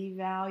c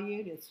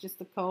valued. It's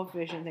just a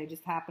coefficient. They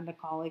just happen to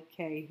call it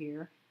k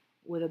here,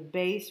 with a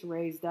base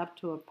raised up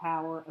to a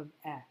power of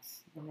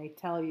x. And they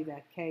tell you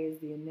that k is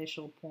the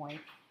initial point,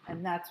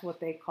 and that's what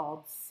they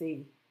called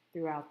c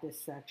throughout this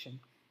section,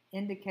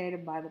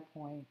 indicated by the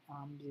point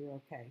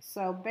 0k.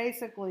 So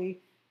basically,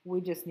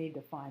 we just need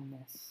to find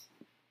this.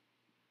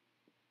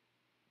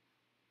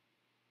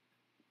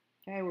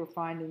 Okay, we're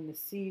finding the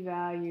c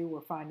value,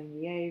 we're finding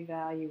the a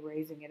value,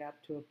 raising it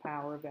up to a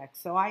power of x.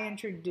 So I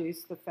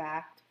introduced the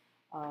fact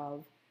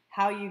of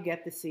how you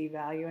get the c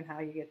value and how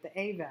you get the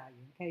a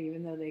value, okay,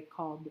 even though they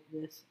called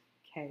this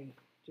k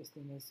just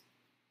in this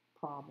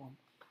problem.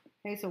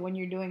 Okay, so when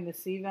you're doing the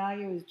c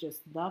value is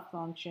just the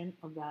function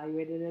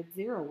evaluated at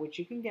 0, which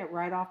you can get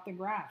right off the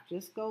graph.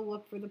 Just go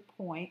look for the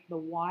point, the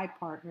y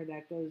partner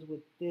that goes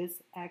with this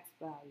x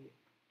value.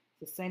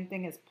 It's the same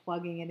thing as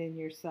plugging it in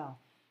yourself.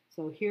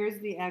 So here's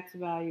the x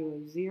value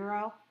of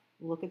 0.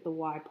 Look at the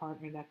y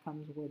partner that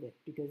comes with it,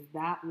 because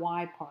that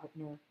y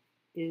partner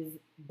is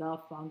the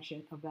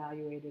function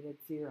evaluated at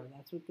 0.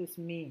 That's what this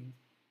means.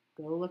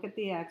 Go look at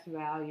the x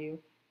value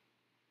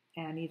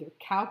and either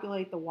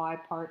calculate the y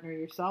partner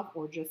yourself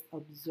or just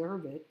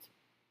observe it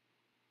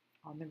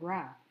on the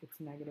graph. It's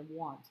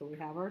 -1. So we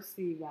have our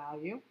c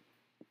value.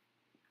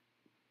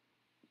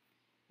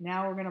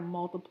 Now we're going to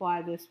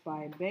multiply this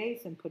by a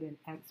base and put an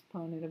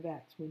exponent of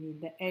x. We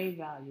need the a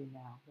value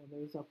now. Well,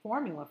 there's a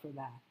formula for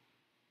that.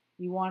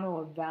 You want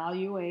to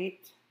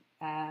evaluate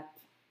at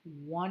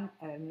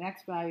an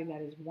x value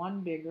that is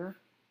 1 bigger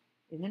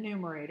in the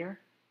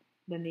numerator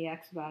than the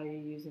x value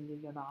used in the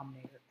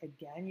denominator.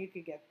 Again, you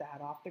could get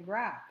that off the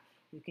graph.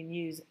 You can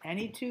use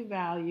any two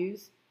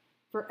values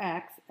for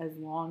x as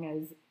long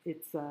as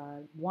it's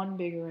 1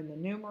 bigger in the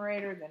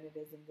numerator than it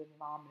is in the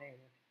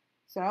denominator.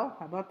 So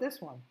how about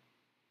this one?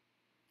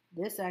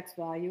 This x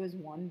value is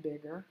 1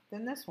 bigger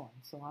than this one.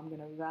 So I'm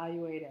going to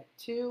evaluate at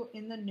 2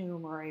 in the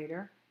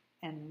numerator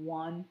and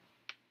 1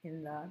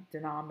 in the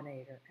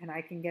denominator. And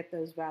I can get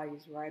those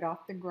values right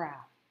off the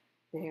graph.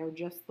 They are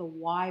just the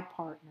y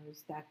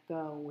partners that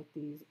go with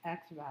these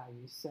x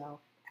values.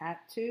 So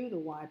at 2, the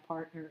y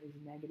partner is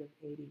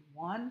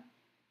 -81.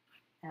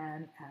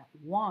 And at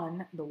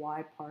 1, the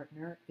y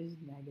partner is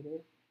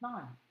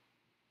 -9.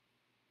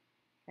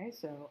 Okay,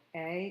 so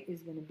a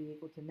is going to be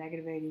equal to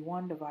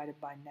 -81 divided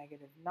by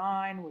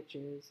 -9, which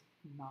is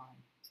 9.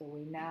 So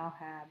we now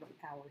have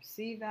our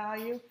c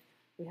value.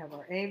 We have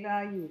our a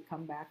value. We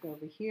come back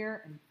over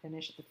here and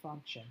finish the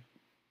function.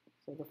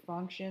 So the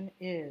function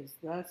is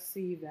the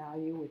c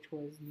value, which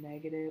was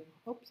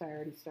oops, I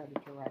already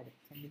started to write it.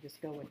 Let me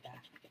just go with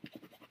that.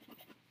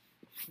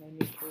 No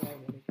need to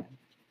write it again.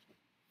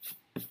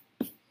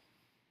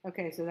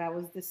 Okay, so that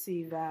was the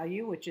c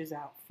value, which is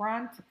out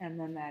front, and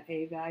then that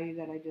a value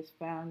that I just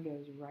found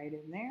goes right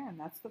in there, and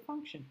that's the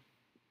function.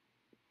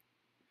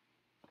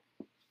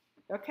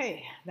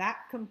 Okay,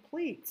 that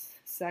completes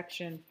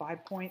section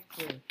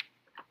 5.3.